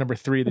be pillar number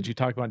 3 that you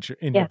talk about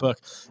in your book,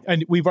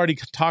 and we've already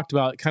talked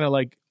about kind of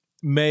like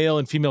male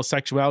and female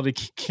sexuality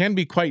can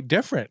be quite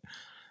different,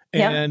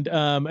 and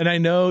I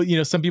know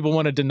some people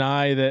want to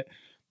deny that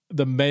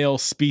the male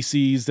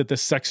species, that the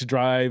sex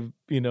drive,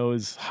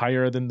 is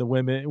higher than the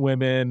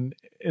women.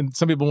 And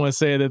some people want to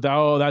say that,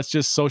 that's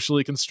just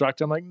socially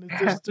constructed. I'm like,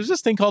 there's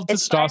this thing called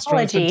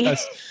testosterone.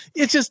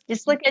 It's just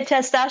look at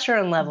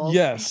testosterone levels.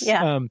 Yes.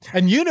 Yeah.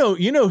 And you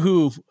know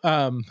who,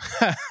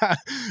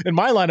 in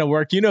my line of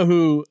work,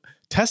 who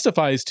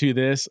testifies to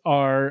this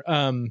are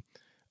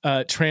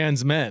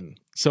trans men.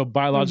 So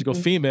biological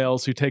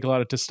females who take a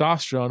lot of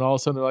testosterone, all of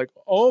a sudden they're like,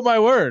 oh my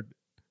word.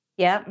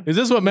 Yeah. Is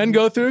this what men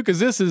go through? Because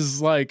this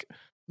is like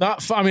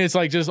not, it's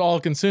like just all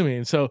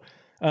consuming. So,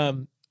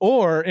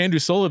 or Andrew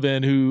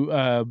Sullivan, who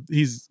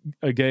he's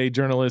a gay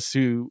journalist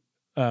who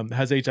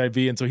has HIV.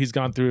 And so he's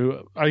gone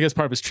through, I guess,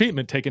 part of his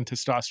treatment, taking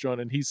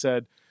testosterone. And he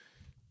said,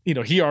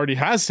 he already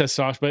has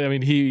testosterone. But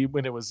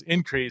when it was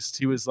increased,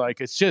 he was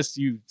like, it's just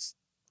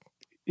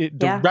it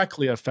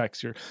directly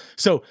affects your.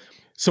 So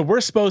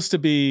we're supposed to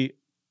be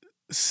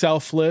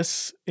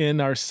selfless in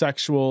our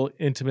sexual,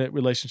 intimate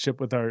relationship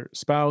with our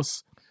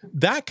spouse.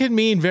 That could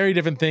mean very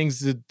different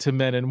things to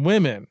men and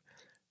women.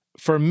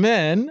 For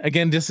men,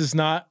 again, this is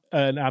not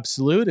an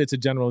absolute, it's a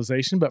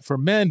generalization, but for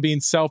men, being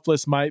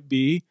selfless might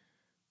be,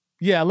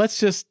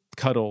 let's just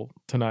cuddle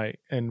tonight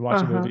and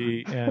watch a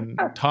movie and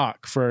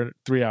talk for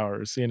 3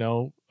 hours,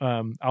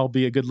 I'll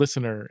be a good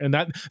listener. And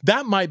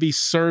that might be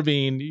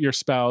serving your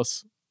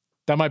spouse.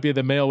 That might be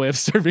the male way of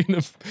serving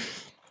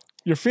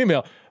your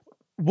female.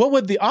 What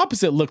would the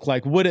opposite look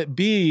like? Would it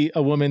be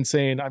a woman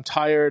saying, I'm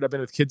tired, I've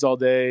been with kids all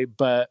day,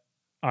 but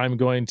I'm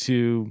going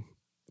to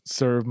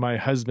serve my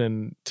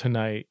husband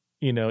tonight,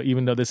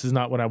 even though this is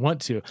not what I want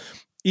to.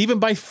 Even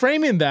by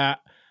framing that,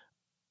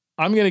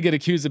 I'm going to get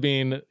accused of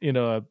being,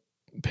 a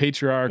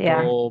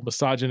patriarchal,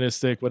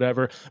 misogynistic,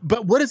 whatever.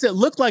 But what does it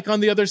look like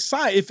on the other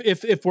side?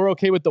 If we're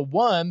okay with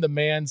the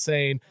man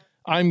saying,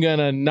 I'm going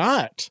to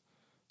not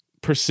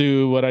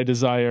pursue what I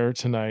desire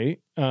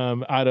tonight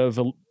out of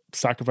a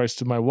sacrifice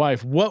to my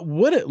wife, what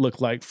would it look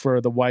like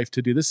for the wife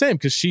to do the same?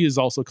 Because she is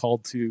also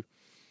called to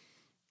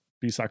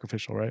be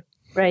sacrificial, right?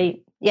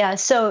 Right. Yeah.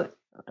 So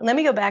let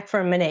me go back for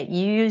a minute.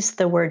 You used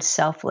the word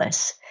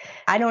selfless.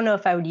 I don't know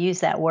if I would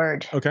use that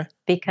word. Okay.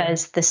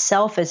 Because the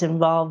self is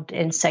involved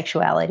in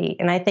sexuality.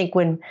 And I think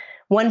when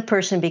one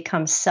person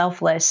becomes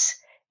selfless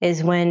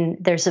is when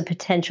there's a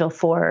potential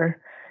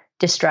for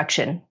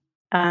destruction.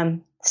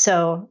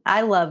 So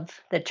I love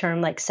the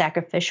term like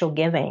sacrificial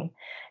giving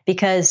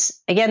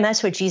because, again,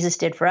 that's what Jesus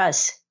did for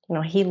us.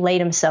 He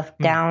laid himself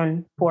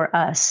down for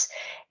us.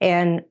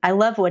 And I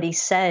love what he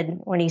said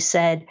when he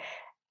said,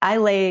 I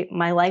lay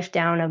my life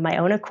down of my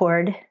own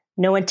accord.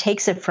 No one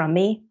takes it from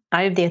me.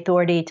 I have the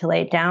authority to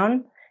lay it down,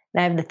 and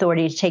I have the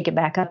authority to take it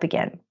back up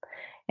again.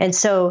 And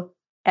so,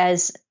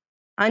 as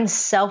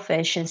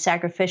unselfish and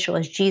sacrificial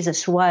as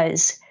Jesus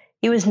was,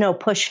 he was no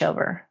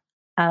pushover.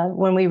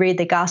 When we read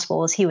the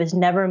Gospels, he was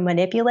never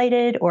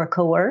manipulated or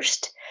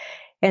coerced.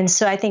 And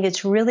so I think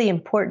it's really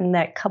important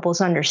that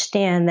couples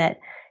understand that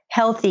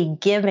healthy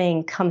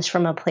giving comes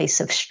from a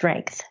place of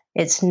strength.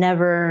 It's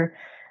never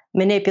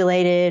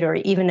manipulated, or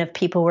even if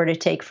people were to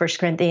take 1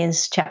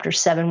 Corinthians chapter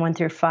 7,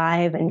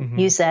 1-5 and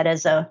use that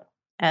as a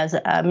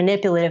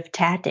manipulative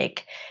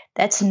tactic,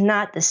 that's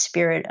not the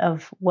spirit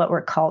of what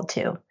we're called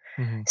to.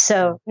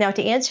 So now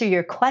to answer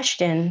your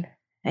question,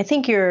 I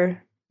think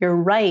you're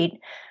right.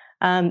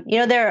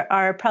 There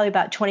are probably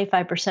about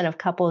 25% of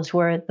couples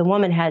where the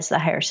woman has the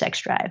higher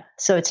sex drive.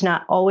 So it's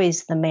not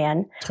always the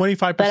man.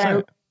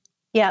 25%?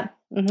 Yeah.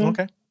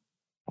 Okay.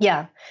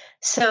 Yeah.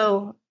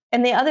 So,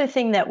 and the other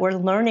thing that we're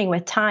learning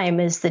with time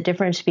is the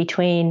difference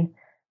between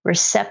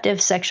receptive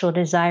sexual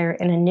desire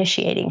and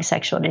initiating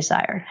sexual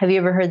desire. Have you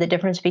ever heard the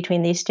difference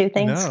between these two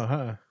things? No,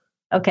 huh?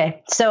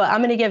 Okay. So I'm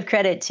going to give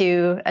credit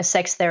to a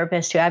sex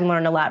therapist who I've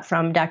learned a lot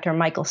from, Dr.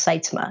 Michael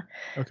Seitzma,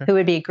 who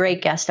would be a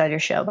great guest on your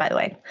show, by the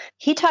way.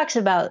 He talks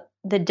about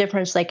the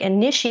difference, like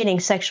initiating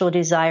sexual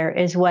desire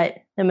is what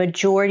the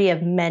majority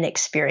of men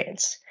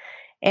experience.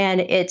 And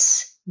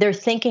they're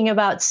thinking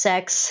about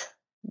sex.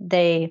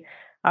 They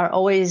are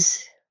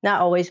always,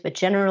 not always, but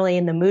generally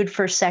in the mood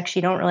for sex.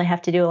 You don't really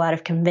have to do a lot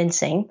of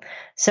convincing.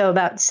 So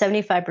about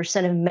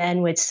 75% of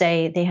men would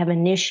say they have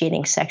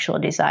initiating sexual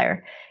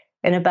desire.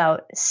 And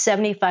about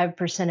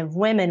 75% of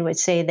women would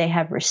say they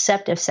have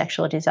receptive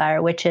sexual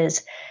desire, which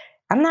is,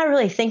 I'm not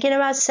really thinking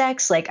about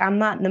sex. Like, I'm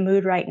not in the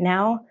mood right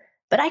now,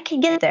 but I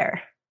can get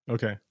there.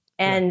 Okay.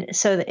 And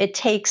so it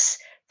takes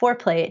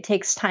foreplay. It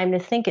takes time to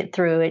think it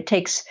through. It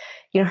takes,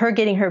 her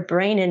getting her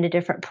brain in a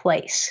different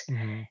place.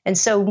 And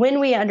so when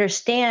we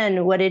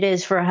understand what it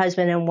is for a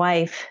husband and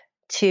wife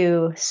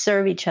to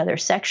serve each other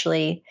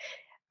sexually,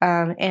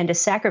 and to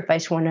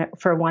sacrifice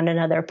for one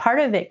another,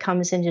 part of it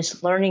comes in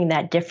just learning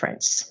that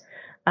difference.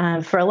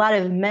 For a lot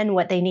of men,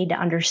 what they need to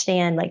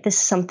understand, like this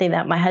is something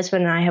that my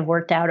husband and I have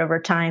worked out over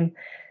time.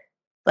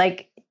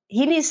 Like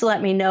he needs to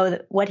let me know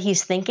what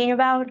he's thinking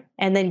about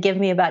and then give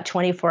me about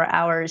 24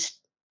 hours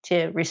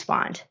to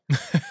respond.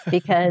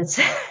 Because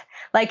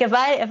like if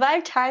I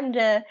have time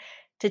to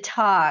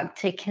talk,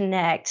 to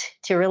connect,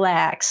 to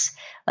relax,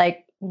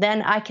 like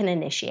then I can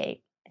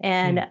initiate.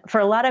 And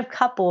for a lot of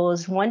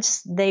couples,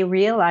 once they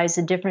realize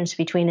the difference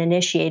between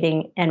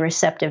initiating and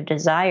receptive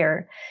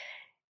desire,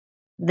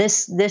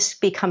 this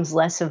becomes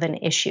less of an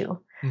issue.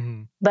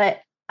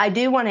 But I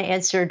do want to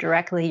answer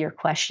directly your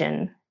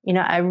question.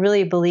 I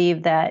really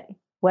believe that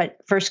what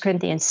 1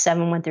 Corinthians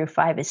 7,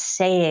 1-5 is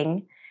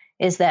saying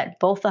is that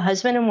both the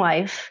husband and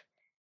wife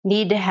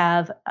need to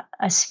have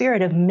a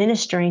spirit of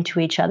ministering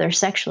to each other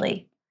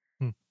sexually.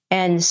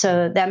 And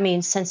so that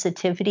means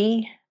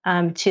sensitivity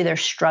to their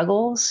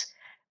struggles,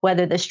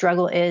 whether the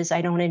struggle is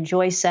I don't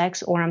enjoy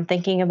sex or I'm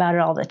thinking about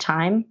it all the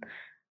time.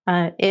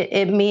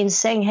 It means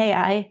saying,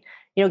 hey,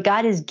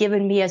 God has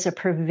given me as a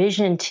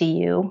provision to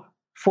you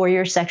for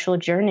your sexual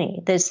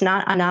journey.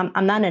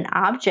 I'm not an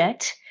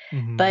object,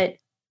 but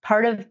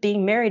part of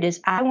being married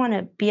is I want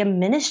to be a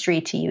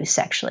ministry to you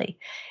sexually.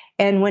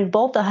 And when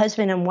both the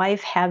husband and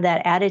wife have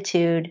that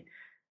attitude,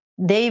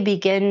 they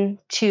begin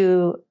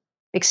to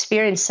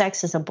experience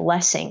sex as a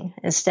blessing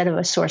instead of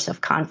a source of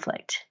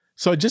conflict.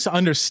 So just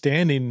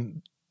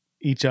understanding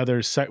each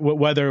other's,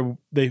 whether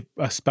a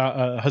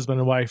husband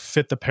and wife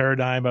fit the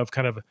paradigm of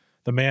kind of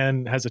the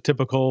man has a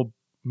typical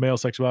male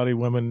sexuality,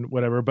 women,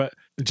 whatever, but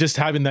just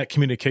having that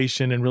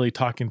communication and really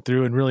talking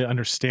through and really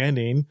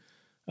understanding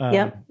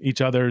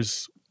each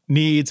other's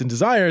needs and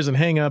desires and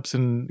hangups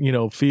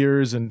and,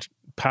 fears and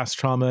past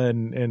trauma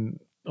and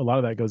a lot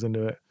of that goes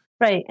into it.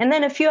 Right. And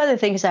then a few other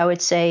things I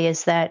would say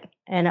is that,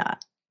 and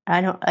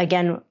I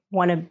don't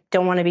want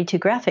to be too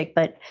graphic,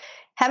 but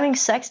having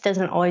sex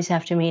doesn't always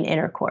have to mean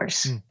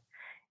intercourse.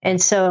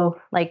 And so,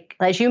 like,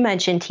 as you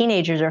mentioned,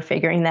 teenagers are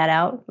figuring that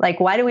out. Like,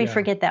 why do we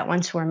forget that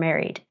once we're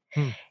married?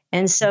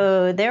 And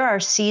so there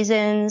are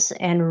seasons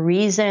and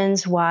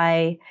reasons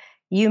why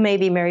you may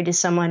be married to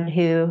someone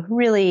who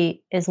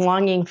really is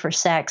longing for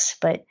sex,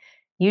 but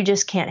you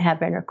just can't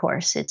have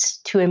intercourse. It's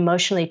too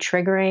emotionally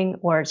triggering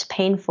or it's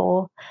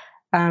painful.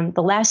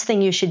 the last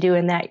thing you should do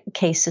in that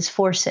case is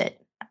force it.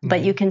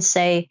 But you can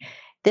say,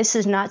 this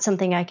is not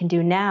something I can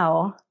do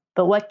now,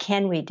 but what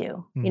can we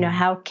do?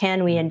 How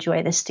can we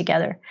enjoy this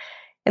together?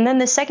 And then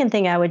the second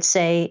thing I would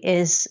say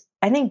is,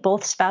 I think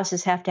both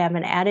spouses have to have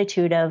an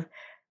attitude of,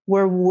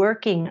 we're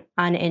working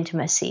on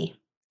intimacy.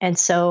 And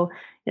so,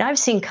 I've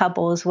seen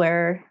couples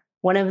where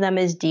one of them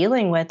is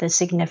dealing with a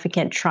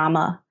significant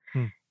trauma.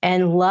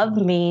 And love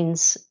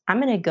means I'm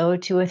going to go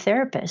to a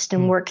therapist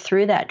and work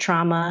through that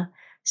trauma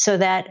so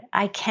that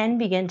I can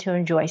begin to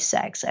enjoy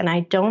sex. And I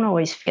don't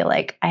always feel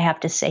like I have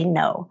to say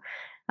no.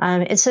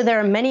 And so there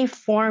are many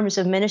forms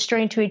of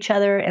ministering to each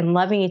other and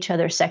loving each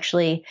other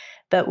sexually.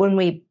 But when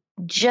we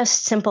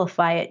just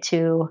simplify it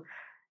to,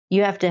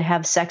 you have to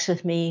have sex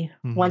with me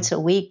once a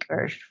week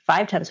or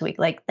 5 times a week,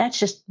 like that's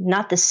just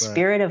not the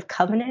spirit of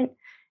covenant.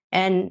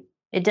 And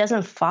it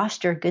doesn't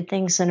foster good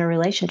things in a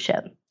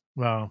relationship.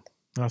 Wow.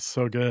 That's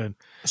so good.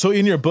 So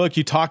in your book,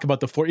 you talk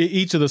about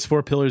each of those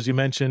 4 pillars you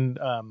mentioned,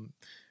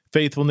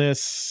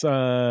 faithfulness,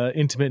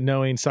 intimate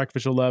knowing,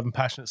 sacrificial love, and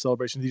passionate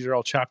celebration. These are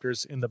all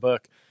chapters in the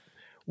book.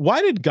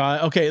 Why did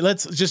God, okay,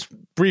 let's just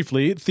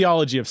briefly,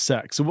 theology of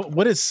sex.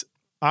 What is,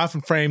 I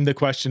often frame the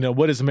question of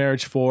what is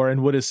marriage for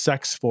and what is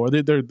sex for?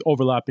 They're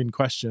overlapping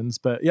questions,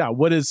 but yeah,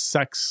 what is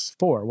sex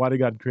for? Why did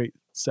God create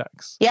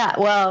sex? Yeah,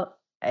 well,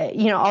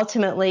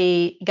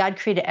 ultimately, God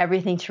created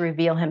everything to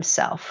reveal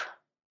himself.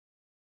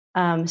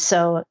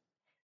 So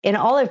in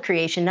all of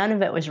creation, none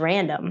of it was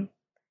random.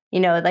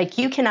 Like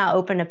you cannot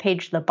open a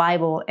page of the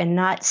Bible and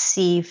not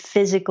see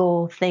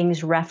physical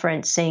things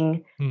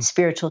referencing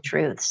spiritual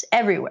truths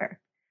everywhere.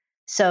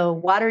 So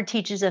water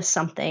teaches us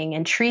something,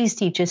 and trees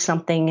teach us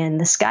something, and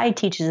the sky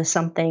teaches us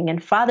something,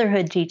 and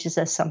fatherhood teaches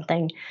us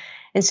something.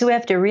 And so we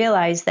have to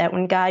realize that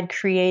when God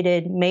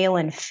created male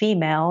and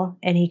female,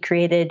 and he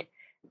created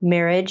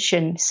marriage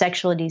and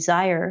sexual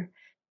desire,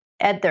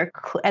 at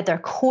their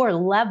core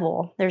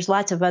level, there's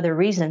lots of other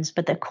reasons,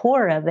 but the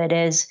core of it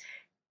is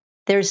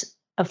there's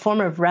a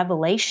form of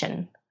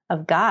revelation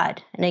of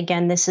God. And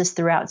again, this is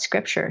throughout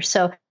Scripture.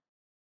 So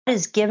God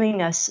is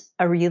giving us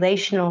a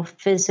relational,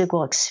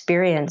 physical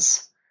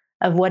experience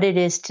of what it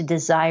is to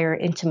desire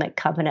intimate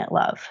covenant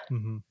love.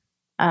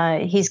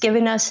 He's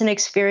given us an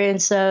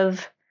experience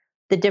of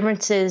the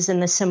differences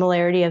and the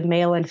similarity of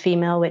male and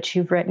female, which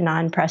you've written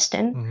on,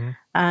 Preston,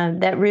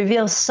 that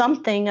reveals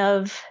something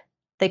of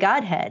the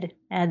Godhead,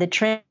 the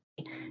Trinity,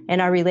 and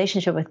our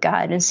relationship with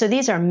God. And so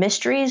these are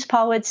mysteries,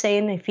 Paul would say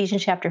in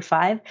Ephesians chapter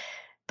 5,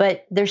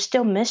 but they're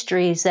still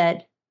mysteries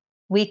that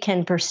we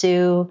can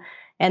pursue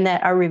and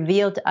that are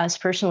revealed to us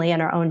personally in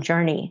our own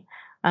journey.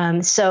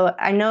 So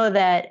I know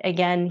that,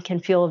 again, can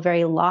feel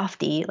very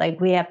lofty, like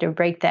we have to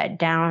break that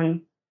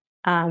down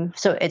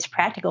so it's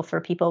practical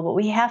for people, but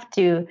we have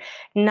to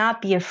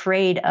not be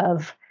afraid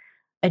of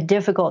a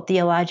difficult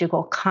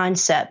theological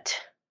concept,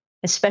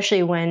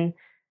 especially when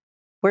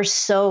we're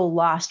so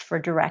lost for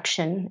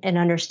direction in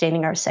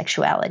understanding our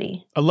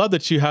sexuality. I love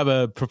that you have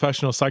a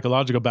professional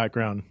psychological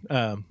background.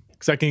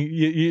 Because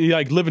you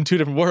like live in 2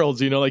 different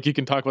worlds, like you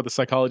can talk about the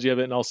psychology of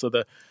it and also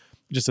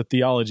just the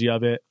theology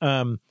of it.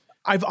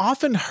 I've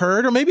often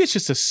heard, or maybe it's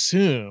just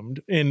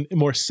assumed in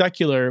more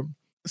secular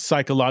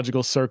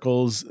psychological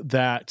circles,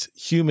 that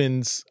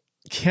humans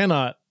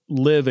cannot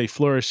live a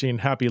flourishing,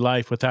 happy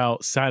life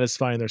without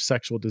satisfying their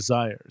sexual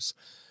desires.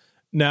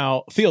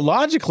 Now,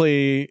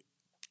 theologically,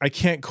 I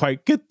can't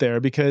quite get there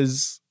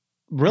because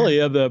really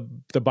of the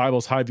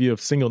Bible's high view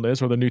of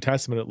singleness, or the New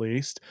Testament at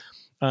least,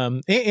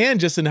 and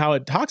just in how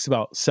it talks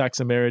about sex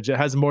and marriage, it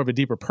has more of a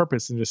deeper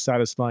purpose than just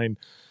satisfying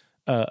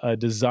a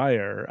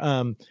desire.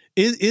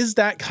 Is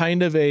that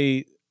kind of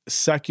a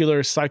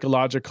secular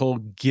psychological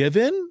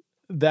given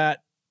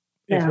that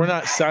if we're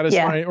not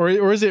satisfying,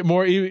 or is it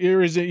more,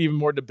 or is it even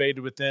more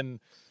debated within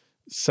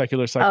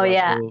secular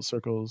psychological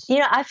circles?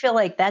 I feel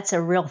like that's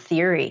a real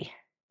theory.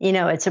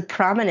 It's a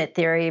prominent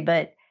theory,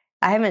 but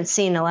I haven't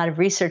seen a lot of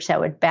research that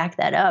would back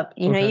that up.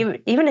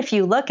 Even if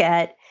you look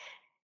at,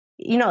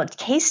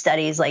 case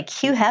studies like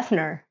Hugh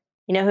Hefner,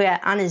 who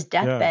on his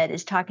deathbed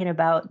is talking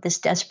about this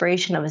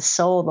desperation of his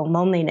soul, the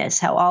loneliness,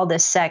 how all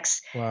this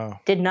sex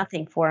did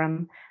nothing for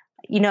him.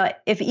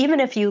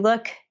 If you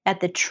look at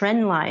the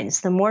trend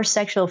lines, the more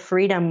sexual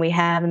freedom we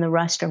have in the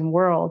Western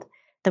world,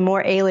 the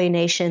more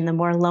alienation, the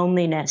more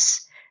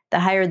loneliness, the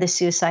higher the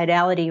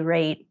suicidality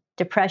rate,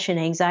 depression,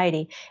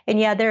 anxiety.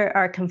 And there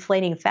are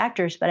conflating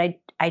factors, but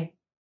I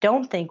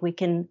don't think we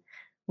can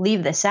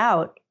leave this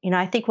out.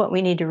 I think what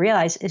we need to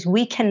realize is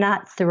we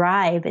cannot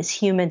thrive as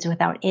humans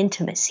without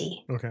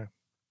intimacy. Okay.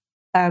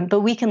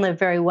 But we can live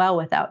very well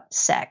without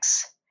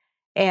sex.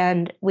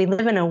 And we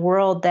live in a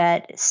world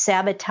that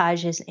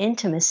sabotages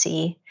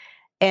intimacy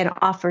and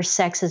offers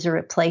sex as a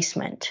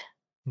replacement.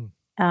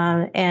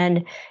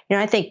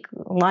 I think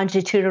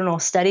longitudinal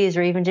studies,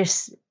 or even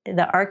just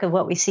the arc of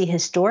what we see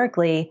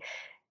historically,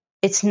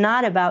 it's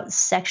not about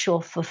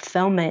sexual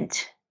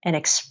fulfillment and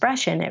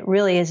expression. It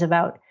really is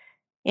about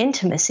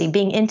intimacy,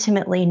 being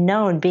intimately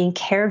known, being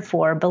cared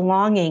for,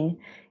 belonging.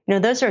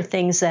 Those are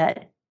things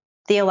that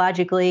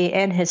theologically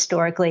and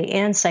historically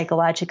and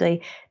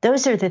psychologically,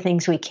 those are the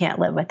things we can't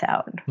live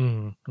without.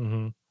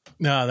 Mm-hmm.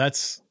 No,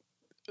 that's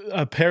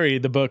Perry,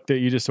 the book that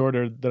you just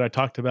ordered that I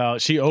talked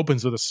about. She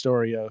opens with a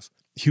story of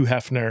Hugh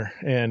Hefner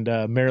and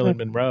Marilyn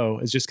Monroe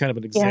as just kind of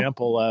an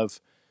example of,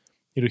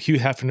 Hugh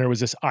Hefner was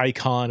this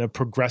icon of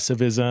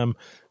progressivism,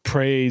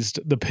 praised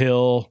the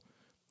pill,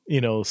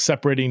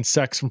 separating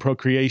sex from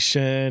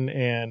procreation,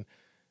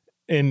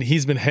 and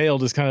he's been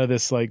hailed as kind of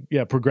this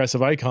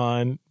progressive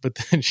icon. But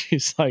then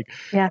she's like,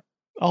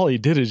 all he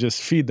did is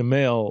just feed the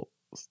male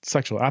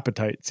sexual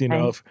appetites,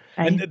 Right.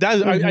 And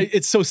that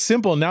it's so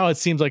simple now. It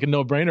seems like a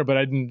no brainer, but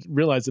I didn't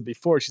realize it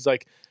before. She's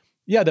like,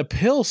 yeah, the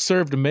pill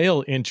served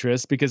male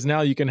interest because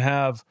now you can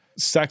have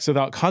sex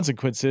without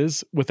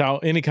consequences,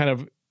 without any kind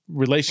of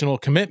relational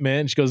commitment.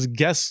 And she goes,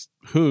 guess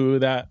who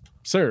that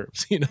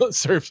serves? It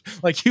serves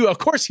like Hugh. Of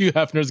course, Hugh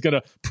Hefner is going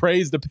to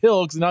praise the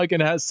pill because now he can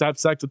have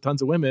sex with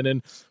tons of women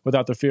and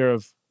without the fear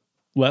of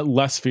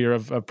less fear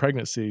of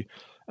pregnancy.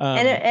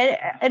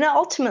 And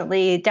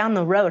ultimately, down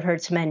the road,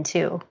 hurts men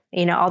too.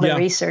 All the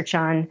research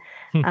on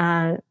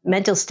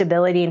mental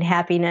stability and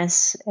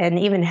happiness, and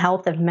even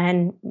health of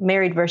men,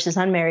 married versus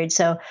unmarried.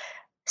 So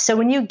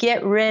when you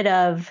get rid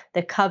of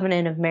the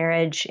covenant of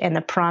marriage and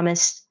the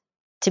promise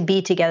to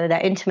be together,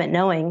 that intimate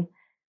knowing,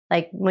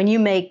 like when you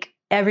make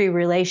every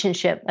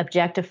relationship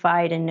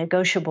objectified and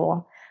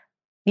negotiable,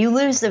 you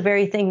lose the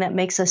very thing that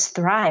makes us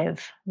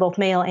thrive, both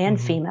male and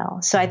female.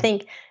 So I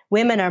think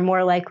women are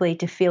more likely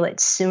to feel it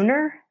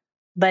sooner,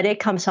 but it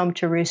comes home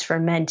to roost for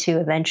men too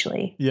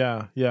eventually.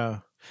 Yeah.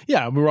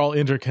 We're all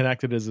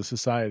interconnected as a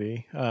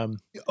society.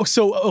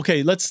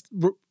 Okay, let's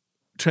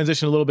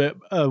transition a little bit.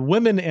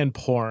 Women and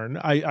porn.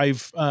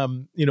 I've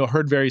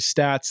heard various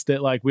stats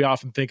that we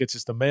often think it's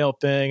just a male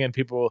thing, and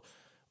people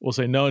will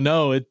say,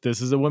 no,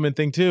 this is a women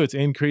thing too. It's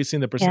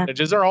increasing. The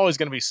percentages are always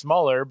going to be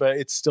smaller, but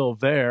it's still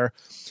there.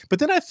 But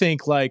then I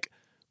think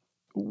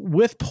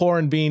with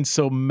porn being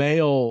so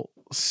male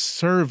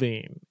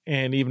serving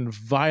and even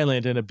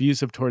violent and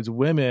abusive towards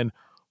women,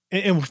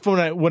 and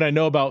from what I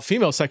know about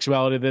female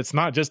sexuality, that's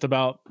not just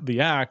about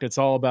the act. It's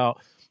all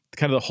about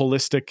kind of the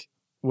holistic,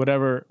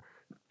 whatever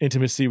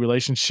intimacy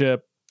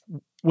relationship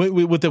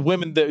with the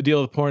women that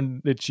deal with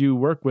porn that you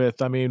work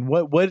with. I mean,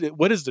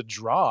 what is the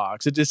draw?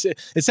 'Cause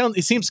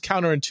it seems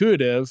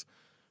counterintuitive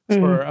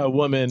for a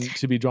woman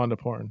to be drawn to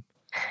porn.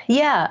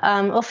 Yeah.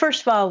 Well,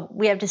 first of all,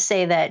 we have to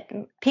say that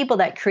people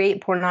that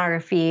create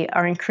pornography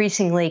are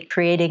increasingly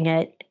creating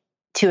it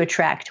to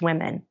attract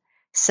women.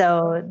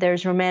 So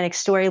there's romantic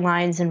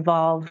storylines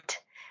involved.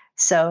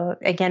 So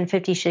again,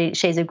 50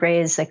 Shades of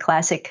Grey is a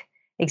classic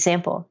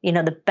example.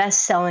 The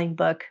best-selling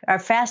book, our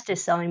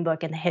fastest-selling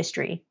book in the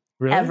history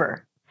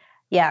ever.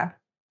 Yeah.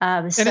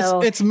 And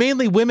it's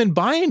mainly women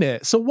buying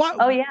it. So what?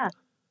 Oh yeah.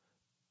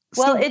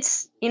 Well,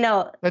 it's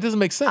that doesn't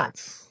make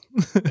sense.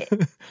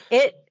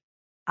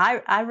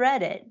 I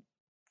read it.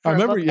 I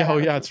remember.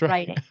 That's right.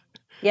 Writing.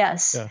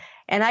 Yes. Yeah.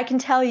 And I can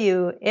tell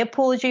you, it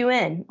pulls you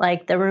in.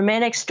 Like the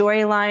romantic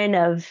storyline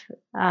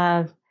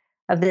of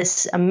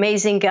this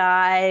amazing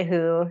guy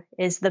who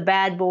is the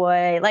bad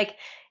boy. Like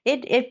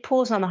it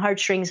pulls on the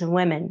heartstrings of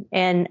women,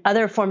 and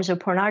other forms of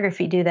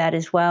pornography do that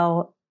as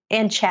well,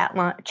 and chat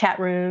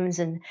rooms.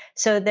 And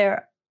so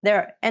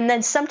and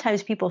then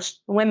sometimes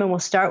women will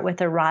start with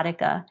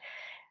erotica,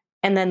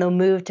 and then they'll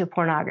move to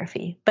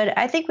pornography. But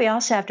I think we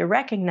also have to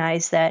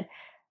recognize that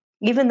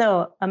even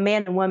though a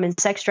man and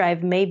woman's sex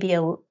drive may be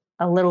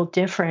a little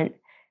different,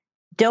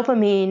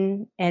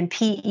 dopamine and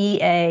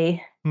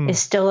PEA is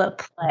still at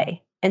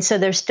play. And so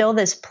there's still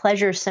this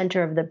pleasure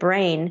center of the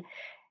brain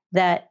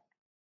that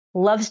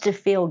loves to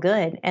feel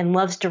good and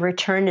loves to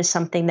return to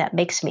something that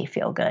makes me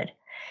feel good.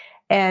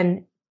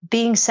 And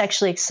being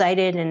sexually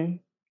excited and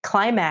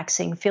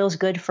climaxing feels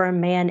good for a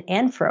man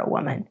and for a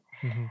woman.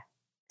 Mm-hmm.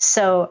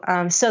 So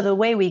the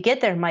way we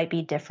get there might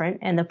be different,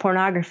 and the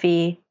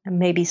pornography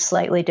may be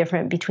slightly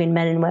different between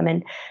men and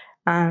women.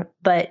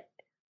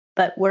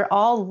 But we're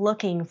all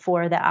looking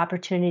for the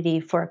opportunity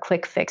for a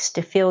quick fix,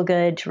 to feel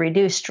good, to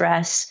reduce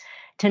stress,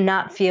 to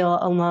not feel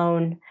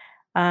alone,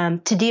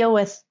 to deal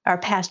with our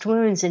past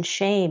wounds and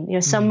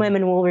shame. Some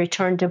women will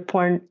return to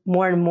porn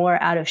more and more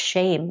out of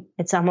shame.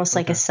 It's almost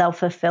like a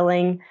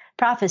self-fulfilling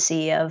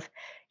prophecy of,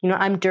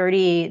 I'm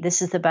dirty,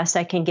 this is the best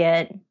I can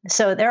get.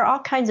 So there are all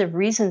kinds of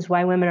reasons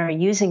why women are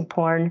using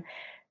porn,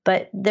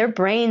 but their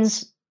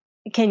brains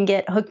can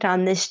get hooked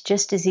on this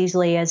just as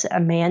easily as a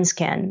man's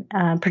can,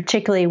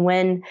 particularly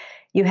when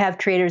you have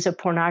creators of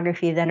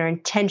pornography that are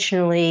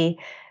intentionally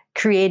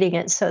creating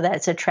it so that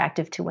it's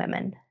attractive to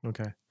women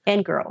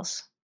and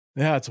girls.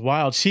 Yeah, it's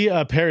wild. She,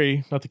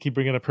 Perry, not to keep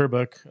bringing up her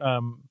book,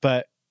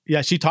 but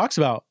yeah, she talks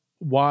about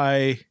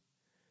why,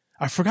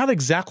 I forgot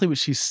exactly what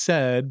she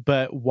said,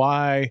 but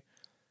why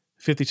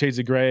 50 Shades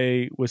of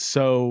Grey was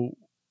so,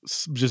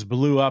 just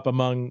blew up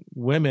among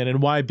women,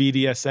 and why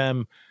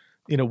BDSM,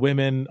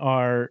 women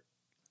are,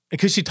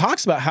 because she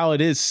talks about how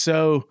it is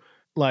so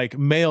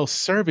male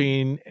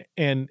serving,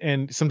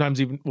 and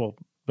sometimes even,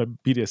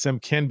 but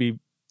BDSM can be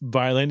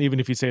violent, even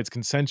if you say it's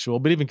consensual,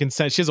 but even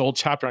consent, she has a whole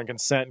chapter on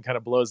consent and kind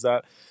of blows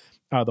that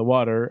out of the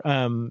water.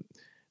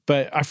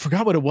 But I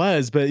forgot what it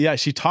was. But yeah,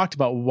 she talked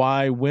about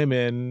why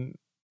women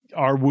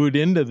are wooed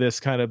into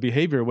this kind of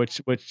behavior,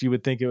 which you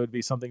would think it would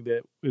be something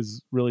that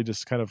is really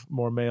just kind of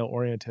more male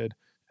oriented.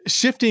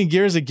 Shifting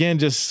gears again,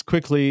 just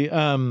quickly,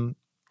 the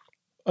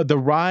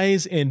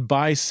rise in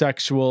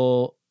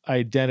bisexual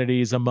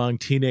identities among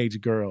teenage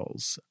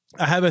girls.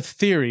 I have a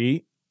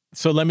theory.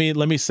 So let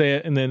me say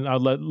it, and then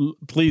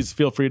please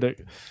feel free to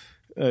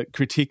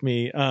critique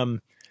me.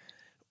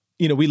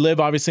 We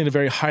live obviously in a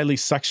very highly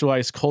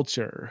sexualized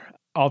culture.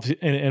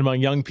 And among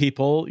young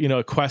people,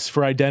 a quest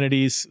for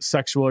identities,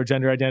 sexual or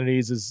gender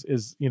identities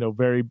is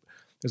there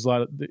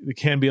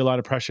can be a lot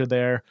of pressure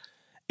there.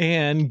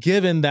 And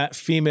given that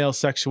female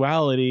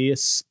sexuality,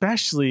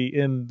 especially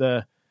in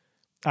the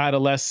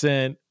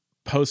adolescent,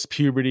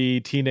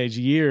 post-puberty, teenage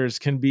years,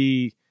 can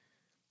be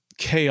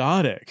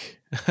chaotic.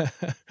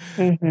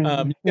 You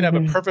can have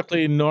a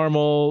perfectly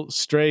normal,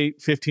 straight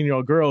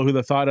 15-year-old girl who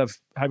the thought of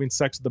having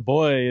sex with a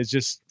boy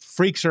just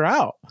freaks her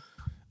out.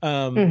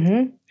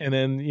 And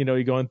then,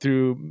 you're going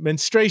through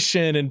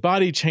menstruation and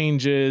body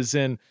changes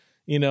and,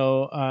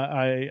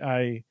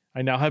 I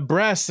now have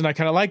breasts and I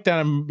kind of like that.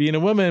 I'm being a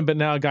woman, but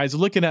now guys are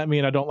looking at me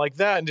and I don't like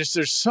that. And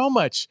there's so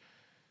much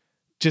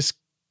just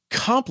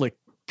not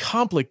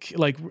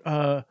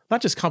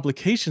just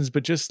complications,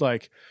 but just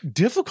like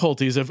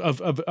difficulties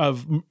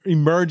of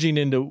emerging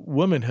into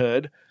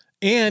womanhood.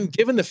 And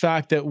given the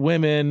fact that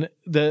women,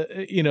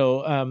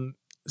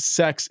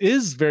 sex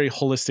is very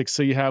holistic.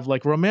 So you have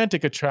like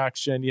romantic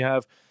attraction, you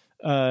have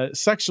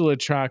sexual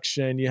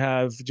attraction, you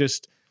have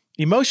just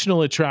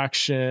emotional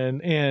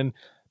attraction and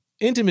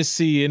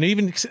intimacy, and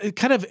even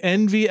kind of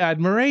envy,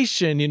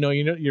 admiration. You're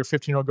a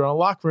 15-year-old girl in a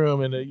locker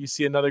room and you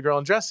see another girl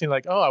in dressing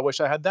like, oh, I wish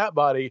I had that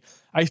body.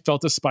 I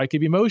felt a spike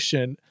of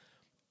emotion.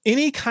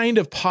 Any kind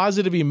of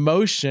positive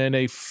emotion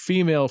a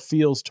female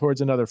feels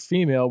towards another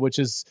female, which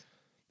is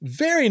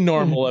very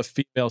normal of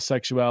female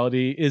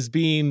sexuality, this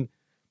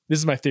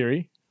is my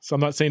theory, so I'm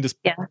not saying this,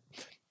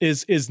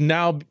 is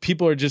now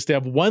people are they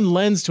have one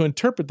lens to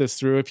interpret this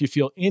through. If you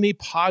feel any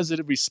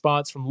positive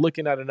response from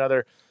looking at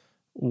another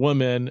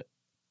woman,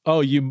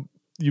 oh, you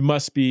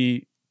must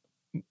be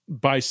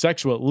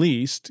bisexual at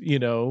least,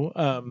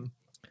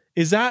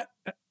 is that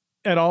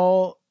at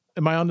all,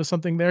 am I onto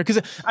something there?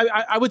 Because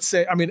I would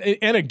say,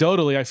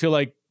 anecdotally, I feel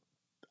like,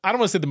 I don't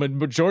want to say the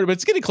majority, but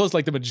it's getting close to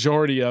like the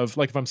majority of,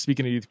 like if I'm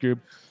speaking to a youth group,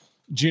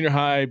 junior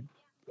high,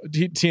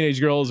 teenage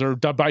girls are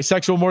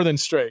bisexual more than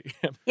straight.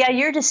 Yeah,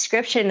 your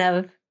description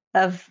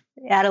of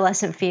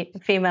adolescent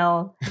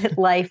female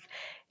life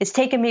is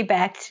taking me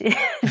back to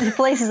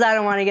places I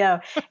don't want to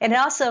go. And it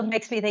also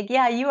makes me think,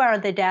 yeah, you are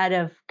the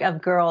dad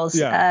of girls.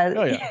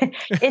 Yeah.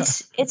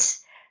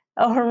 It's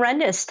a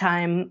horrendous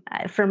time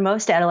for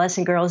most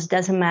adolescent girls. It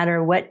doesn't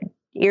matter what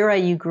era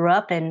you grew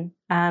up in,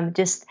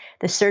 just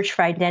the search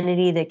for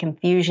identity, the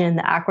confusion,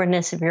 the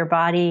awkwardness of your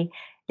body,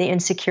 the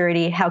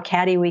insecurity, how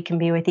catty we can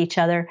be with each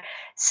other.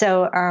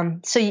 So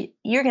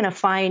you're going to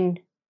find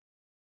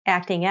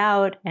acting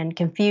out and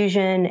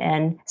confusion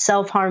and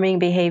self-harming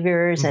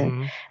behaviors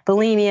and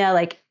bulimia,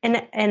 like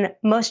in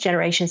most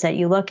generations that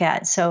you look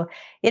at. So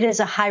it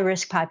is a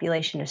high-risk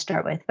population to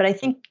start with. But I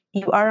think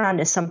you are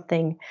onto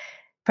something,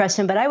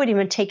 Preston, but I would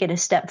even take it a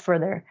step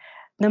further.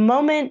 The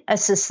moment a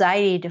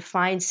society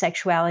defines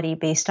sexuality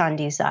based on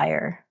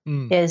desire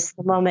is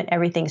the moment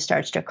everything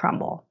starts to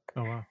crumble.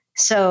 Oh, wow.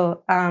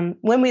 So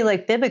when we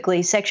look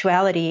biblically,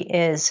 sexuality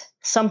is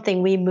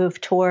something we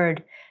move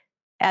toward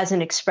as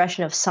an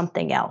expression of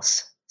something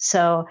else.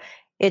 So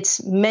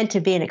it's meant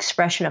to be an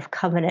expression of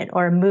covenant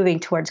or moving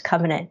towards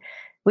covenant.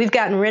 We've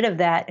gotten rid of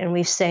that, and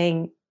we're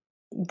saying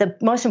the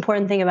most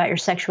important thing about your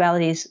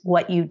sexuality is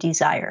what you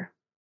desire.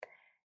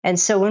 And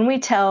so when we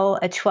tell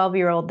a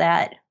 12-year-old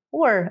that,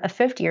 or a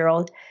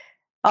 50-year-old,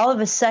 all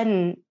of a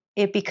sudden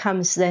it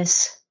becomes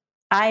this,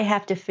 I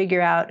have to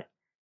figure out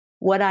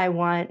what I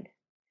want,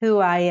 who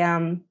I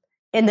am,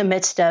 in the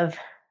midst of,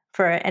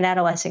 for an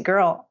adolescent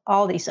girl,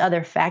 all these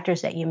other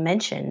factors that you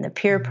mentioned, the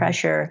peer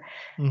pressure,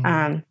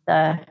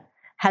 the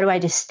how do I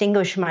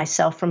distinguish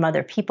myself from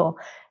other people,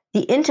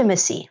 the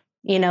intimacy,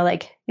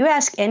 like you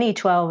ask any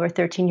 12 or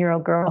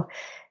 13-year-old girl,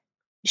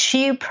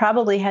 she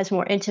probably has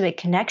more intimate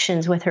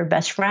connections with her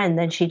best friend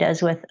than she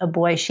does with a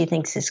boy she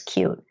thinks is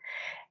cute.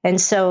 And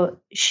so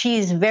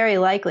she's very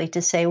likely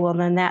to say, well,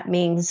 then that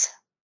means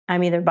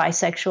I'm either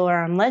bisexual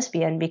or I'm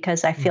lesbian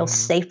because I feel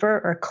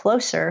safer or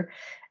closer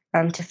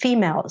to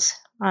females.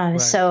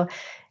 Right. So,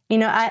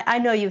 I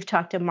know you've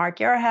talked to Mark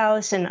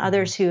Yarhouse and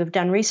others who have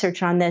done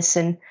research on this,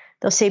 and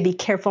they'll say, be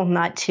careful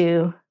not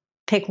to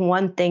pick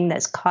one thing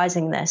that's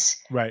causing this.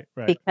 Right.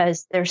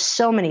 Because there's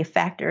so many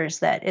factors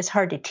that it's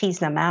hard to tease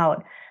them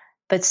out.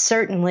 But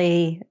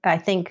certainly, I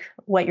think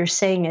what you're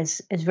saying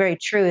is very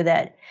true,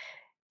 that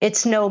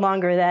it's no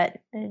longer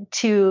that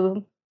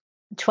two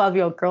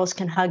 12-year-old girls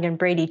can hug and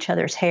braid each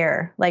other's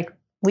hair like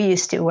we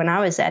used to when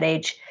I was that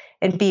age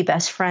and be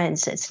best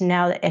friends. It's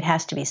now that it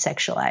has to be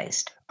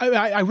sexualized.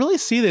 I really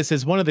see this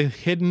as one of the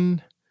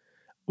hidden,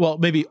 well,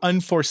 maybe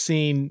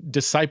unforeseen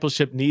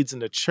discipleship needs in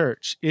the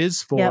church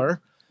is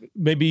for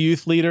maybe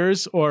youth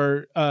leaders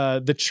or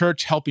the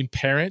church helping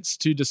parents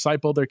to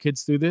disciple their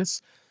kids through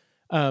this.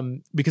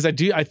 Because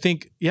I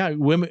think,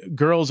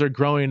 girls are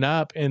growing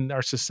up in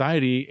our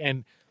society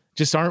and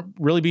just aren't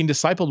really being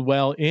discipled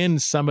well in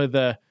some of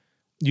the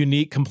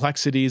unique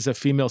complexities of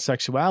female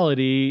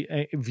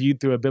sexuality viewed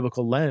through a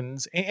biblical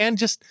lens, and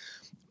just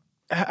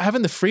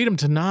having the freedom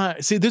to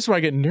not see. This is where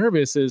I get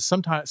nervous is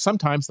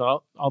sometimes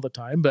not all the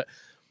time, but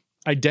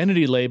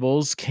identity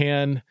labels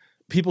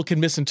people can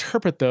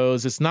misinterpret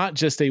those. It's not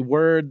just a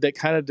word that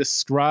kind of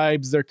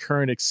describes their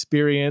current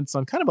experience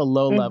on kind of a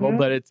low level,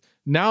 but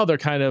now they're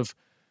kind of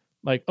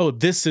like, oh,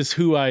 this is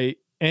who I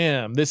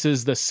am. This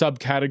is the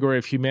subcategory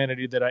of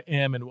humanity that I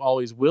am and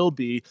always will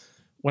be.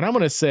 When I'm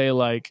going to say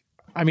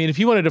if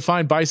you want to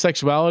define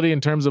bisexuality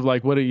in terms of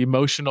like what an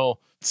emotional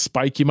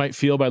spike you might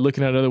feel by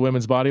looking at other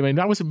women's body,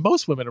 I would say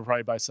most women are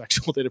probably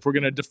bisexual. That if we're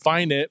going to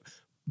define it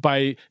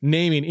by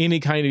naming any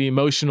kind of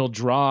emotional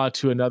draw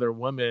to another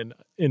woman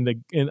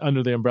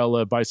under the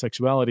umbrella of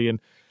bisexuality, and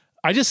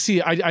I just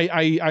see, I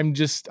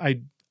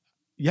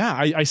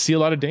see a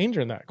lot of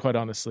danger in that, quite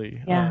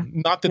honestly. Yeah.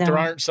 Not that there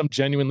aren't some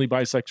genuinely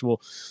bisexual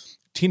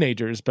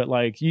teenagers, but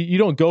like you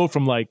don't go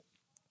from like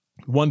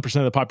 1%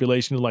 of the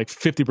population to like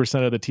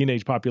 50% of the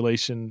teenage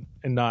population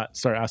and not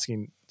start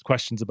asking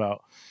questions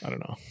about, I don't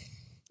know.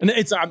 And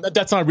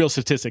that's not a real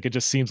statistic. It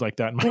just seems like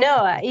that.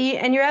 No,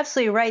 and you're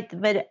absolutely right.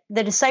 But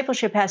the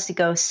discipleship has to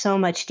go so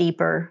much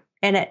deeper,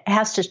 and it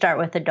has to start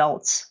with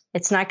adults.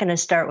 It's not going to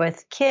start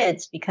with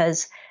kids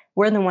because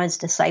we're the ones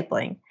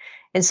discipling.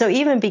 And so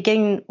even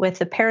beginning with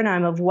the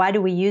paradigm of why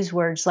do we use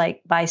words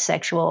like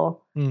bisexual,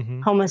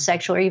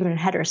 homosexual, or even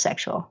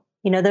heterosexual?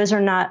 Those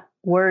are not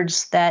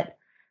words that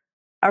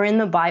are in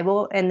the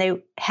Bible, and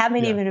they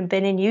haven't even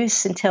been in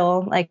use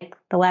until like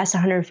the last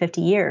 150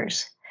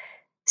 years.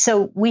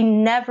 So we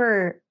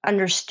never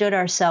understood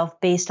ourselves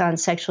based on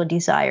sexual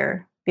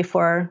desire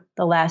before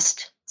the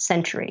last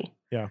century.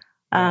 Yeah.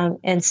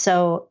 And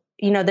so,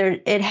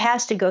 it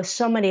has to go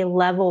so many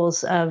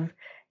levels of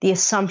the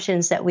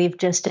assumptions that we've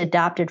just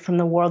adopted from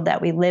the world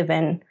that we live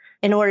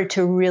in order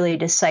to really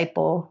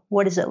disciple.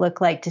 What does it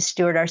look like to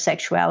steward our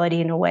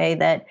sexuality in a way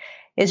that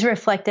is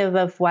reflective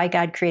of why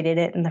God created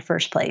it in the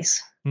first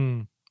place?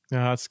 Yeah,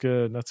 that's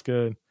good. That's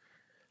good.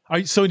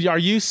 Are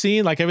you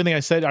seeing, like everything I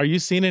said, are you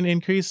seeing an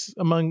increase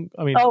among,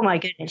 Oh my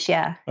goodness.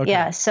 Yeah. Okay.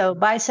 Yeah. So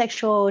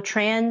bisexual,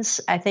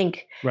 trans, I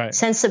think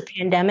since the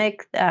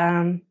pandemic,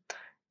 the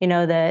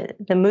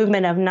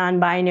movement of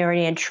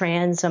non-binary and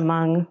trans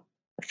among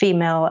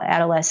female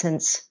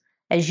adolescents,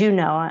 as you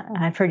know,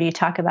 I've heard you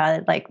talk about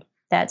it, like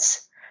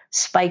that's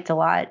spiked a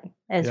lot,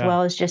 as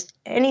well as just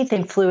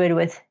anything fluid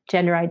with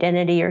gender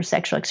identity or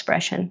sexual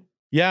expression.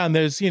 Yeah. And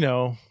there's,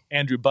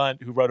 Andrew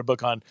Bunt, who wrote a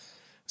book on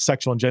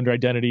sexual and gender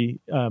identity.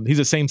 He's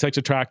a same-sex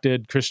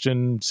attracted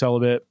Christian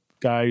celibate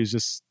guy who's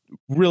just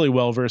really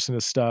well-versed in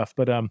this stuff.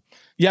 But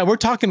we're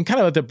talking kind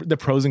of about the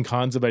pros and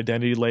cons of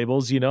identity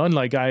labels, and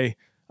like I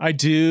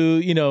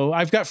do,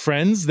 I've got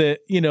friends that,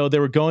 they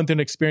were going through an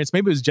experience,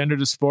 maybe it was gender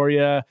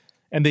dysphoria,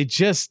 and they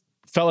just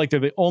felt like they're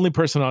the only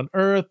person on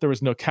earth. There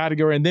was no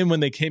category. And then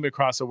when they came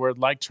across a word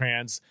like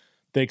trans,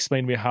 they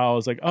explained to me how I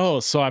was like, oh,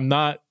 so I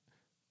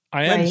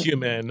am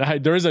human.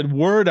 There is a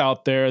word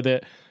out there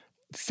that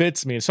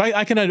fits me. So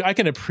I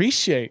can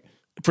appreciate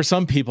for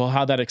some people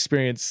how that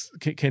experience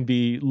can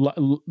be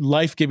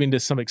life-giving to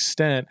some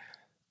extent.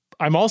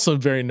 I'm also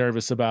very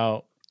nervous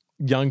about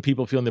young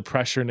people feeling the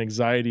pressure and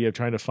anxiety of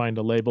trying to find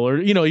a label, or,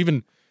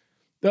 even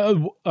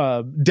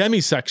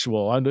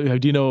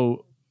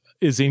demisexual,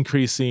 is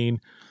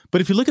increasing. But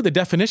if you look at the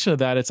definition of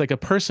that, it's like a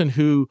person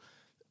who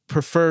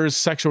prefers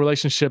sexual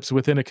relationships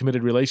within a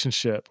committed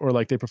relationship, or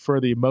like they prefer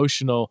the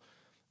emotional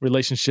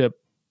relationship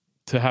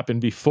to happen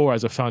before,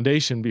 as a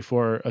foundation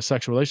before a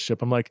sexual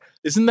relationship. I'm like,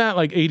 isn't that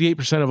like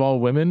 88% of all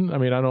women? I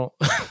don't.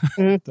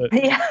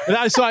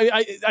 So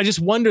I just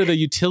wonder the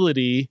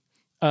utility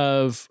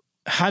of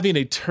having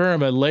a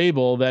term, a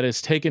label that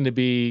is taken to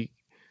be,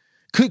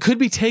 could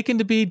be taken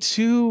to be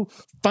too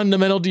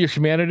fundamental to your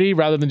humanity,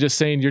 rather than just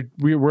saying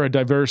we're a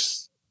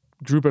diverse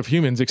group of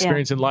humans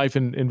experiencing life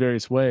in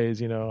various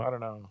ways. I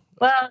don't know.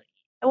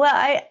 Well,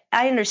 I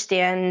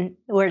understand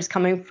where it's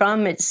coming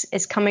from.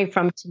 It's coming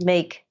from to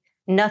make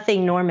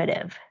nothing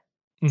normative.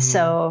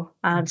 So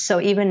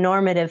even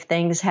normative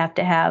things have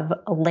to have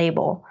a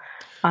label.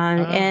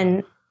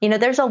 And,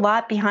 there's a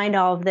lot behind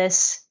all of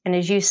this. And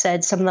as you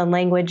said, some of the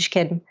language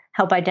can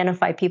help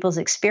identify people's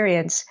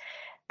experience,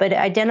 but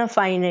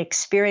identifying an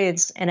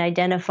experience and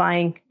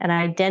identifying an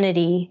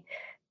identity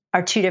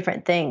are two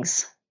different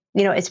things.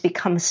 It's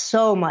become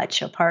so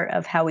much a part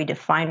of how we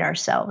define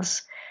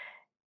ourselves.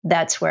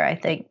 That's where I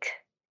think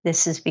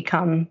this has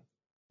become,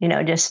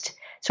 just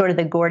sort of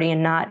the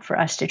Gordian knot for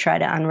us to try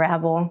to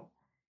unravel,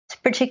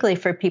 particularly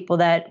for people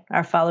that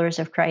are followers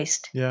of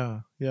Christ.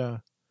 Yeah, yeah.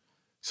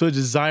 So a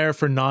desire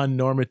for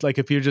non-normative, like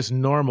if you're just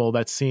normal,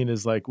 that's seen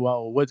as like,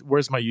 well,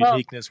 where's my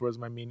uniqueness? Where's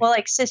my meaning? Well,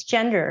 like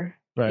cisgender,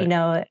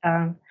 right.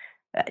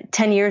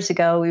 10 years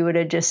ago, we would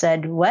have just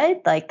said,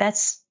 what? Like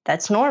that's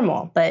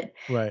normal. But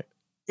right.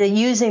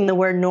 using the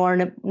word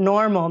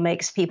normal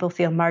makes people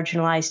feel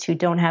marginalized who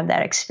don't have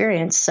that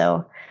experience.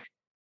 So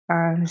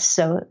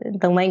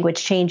the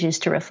language changes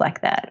to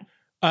reflect that.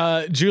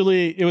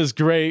 Juli, it was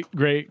great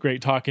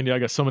talking to you. I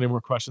got so many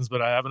more questions,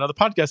 but I have another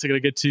podcast I got to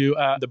get to.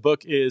 The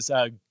book is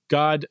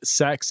God,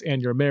 Sex,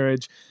 and Your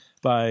Marriage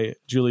by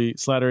Juli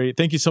Slattery.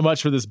 Thank you so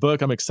much for this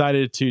book. I'm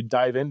excited to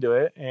dive into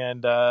it.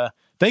 And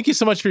thank you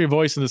so much for your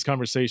voice in this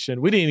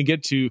conversation. We didn't even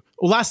get to,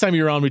 last time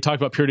you were on, we talked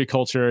about purity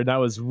culture, and that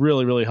was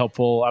really, really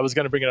helpful. I was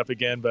going to bring it up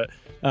again, but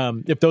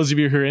if those of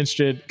you who are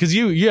interested, because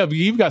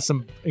you've got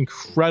some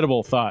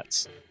incredible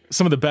thoughts,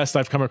 some of the best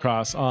I've come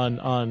across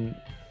on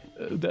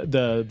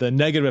the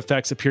negative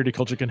effects that purity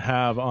culture can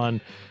have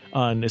on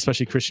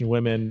especially Christian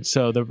women.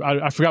 So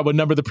I forgot what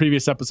number the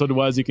previous episode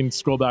was. You can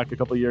scroll back a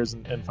couple of years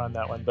and find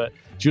that one. But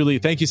Juli,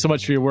 thank you so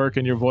much for your work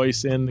and your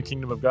voice in the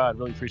kingdom of God.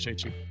 Really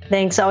appreciate you.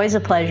 Thanks. Always a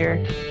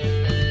pleasure.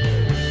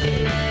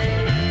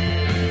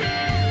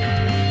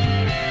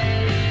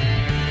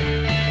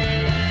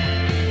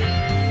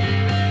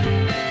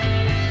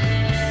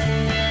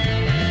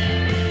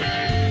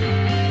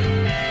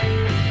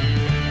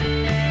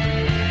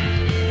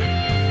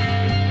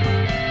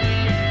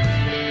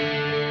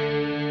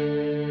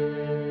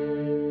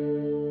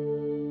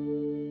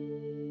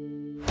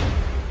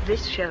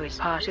 This show is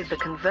part of the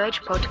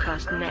Converge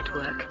Podcast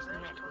Network.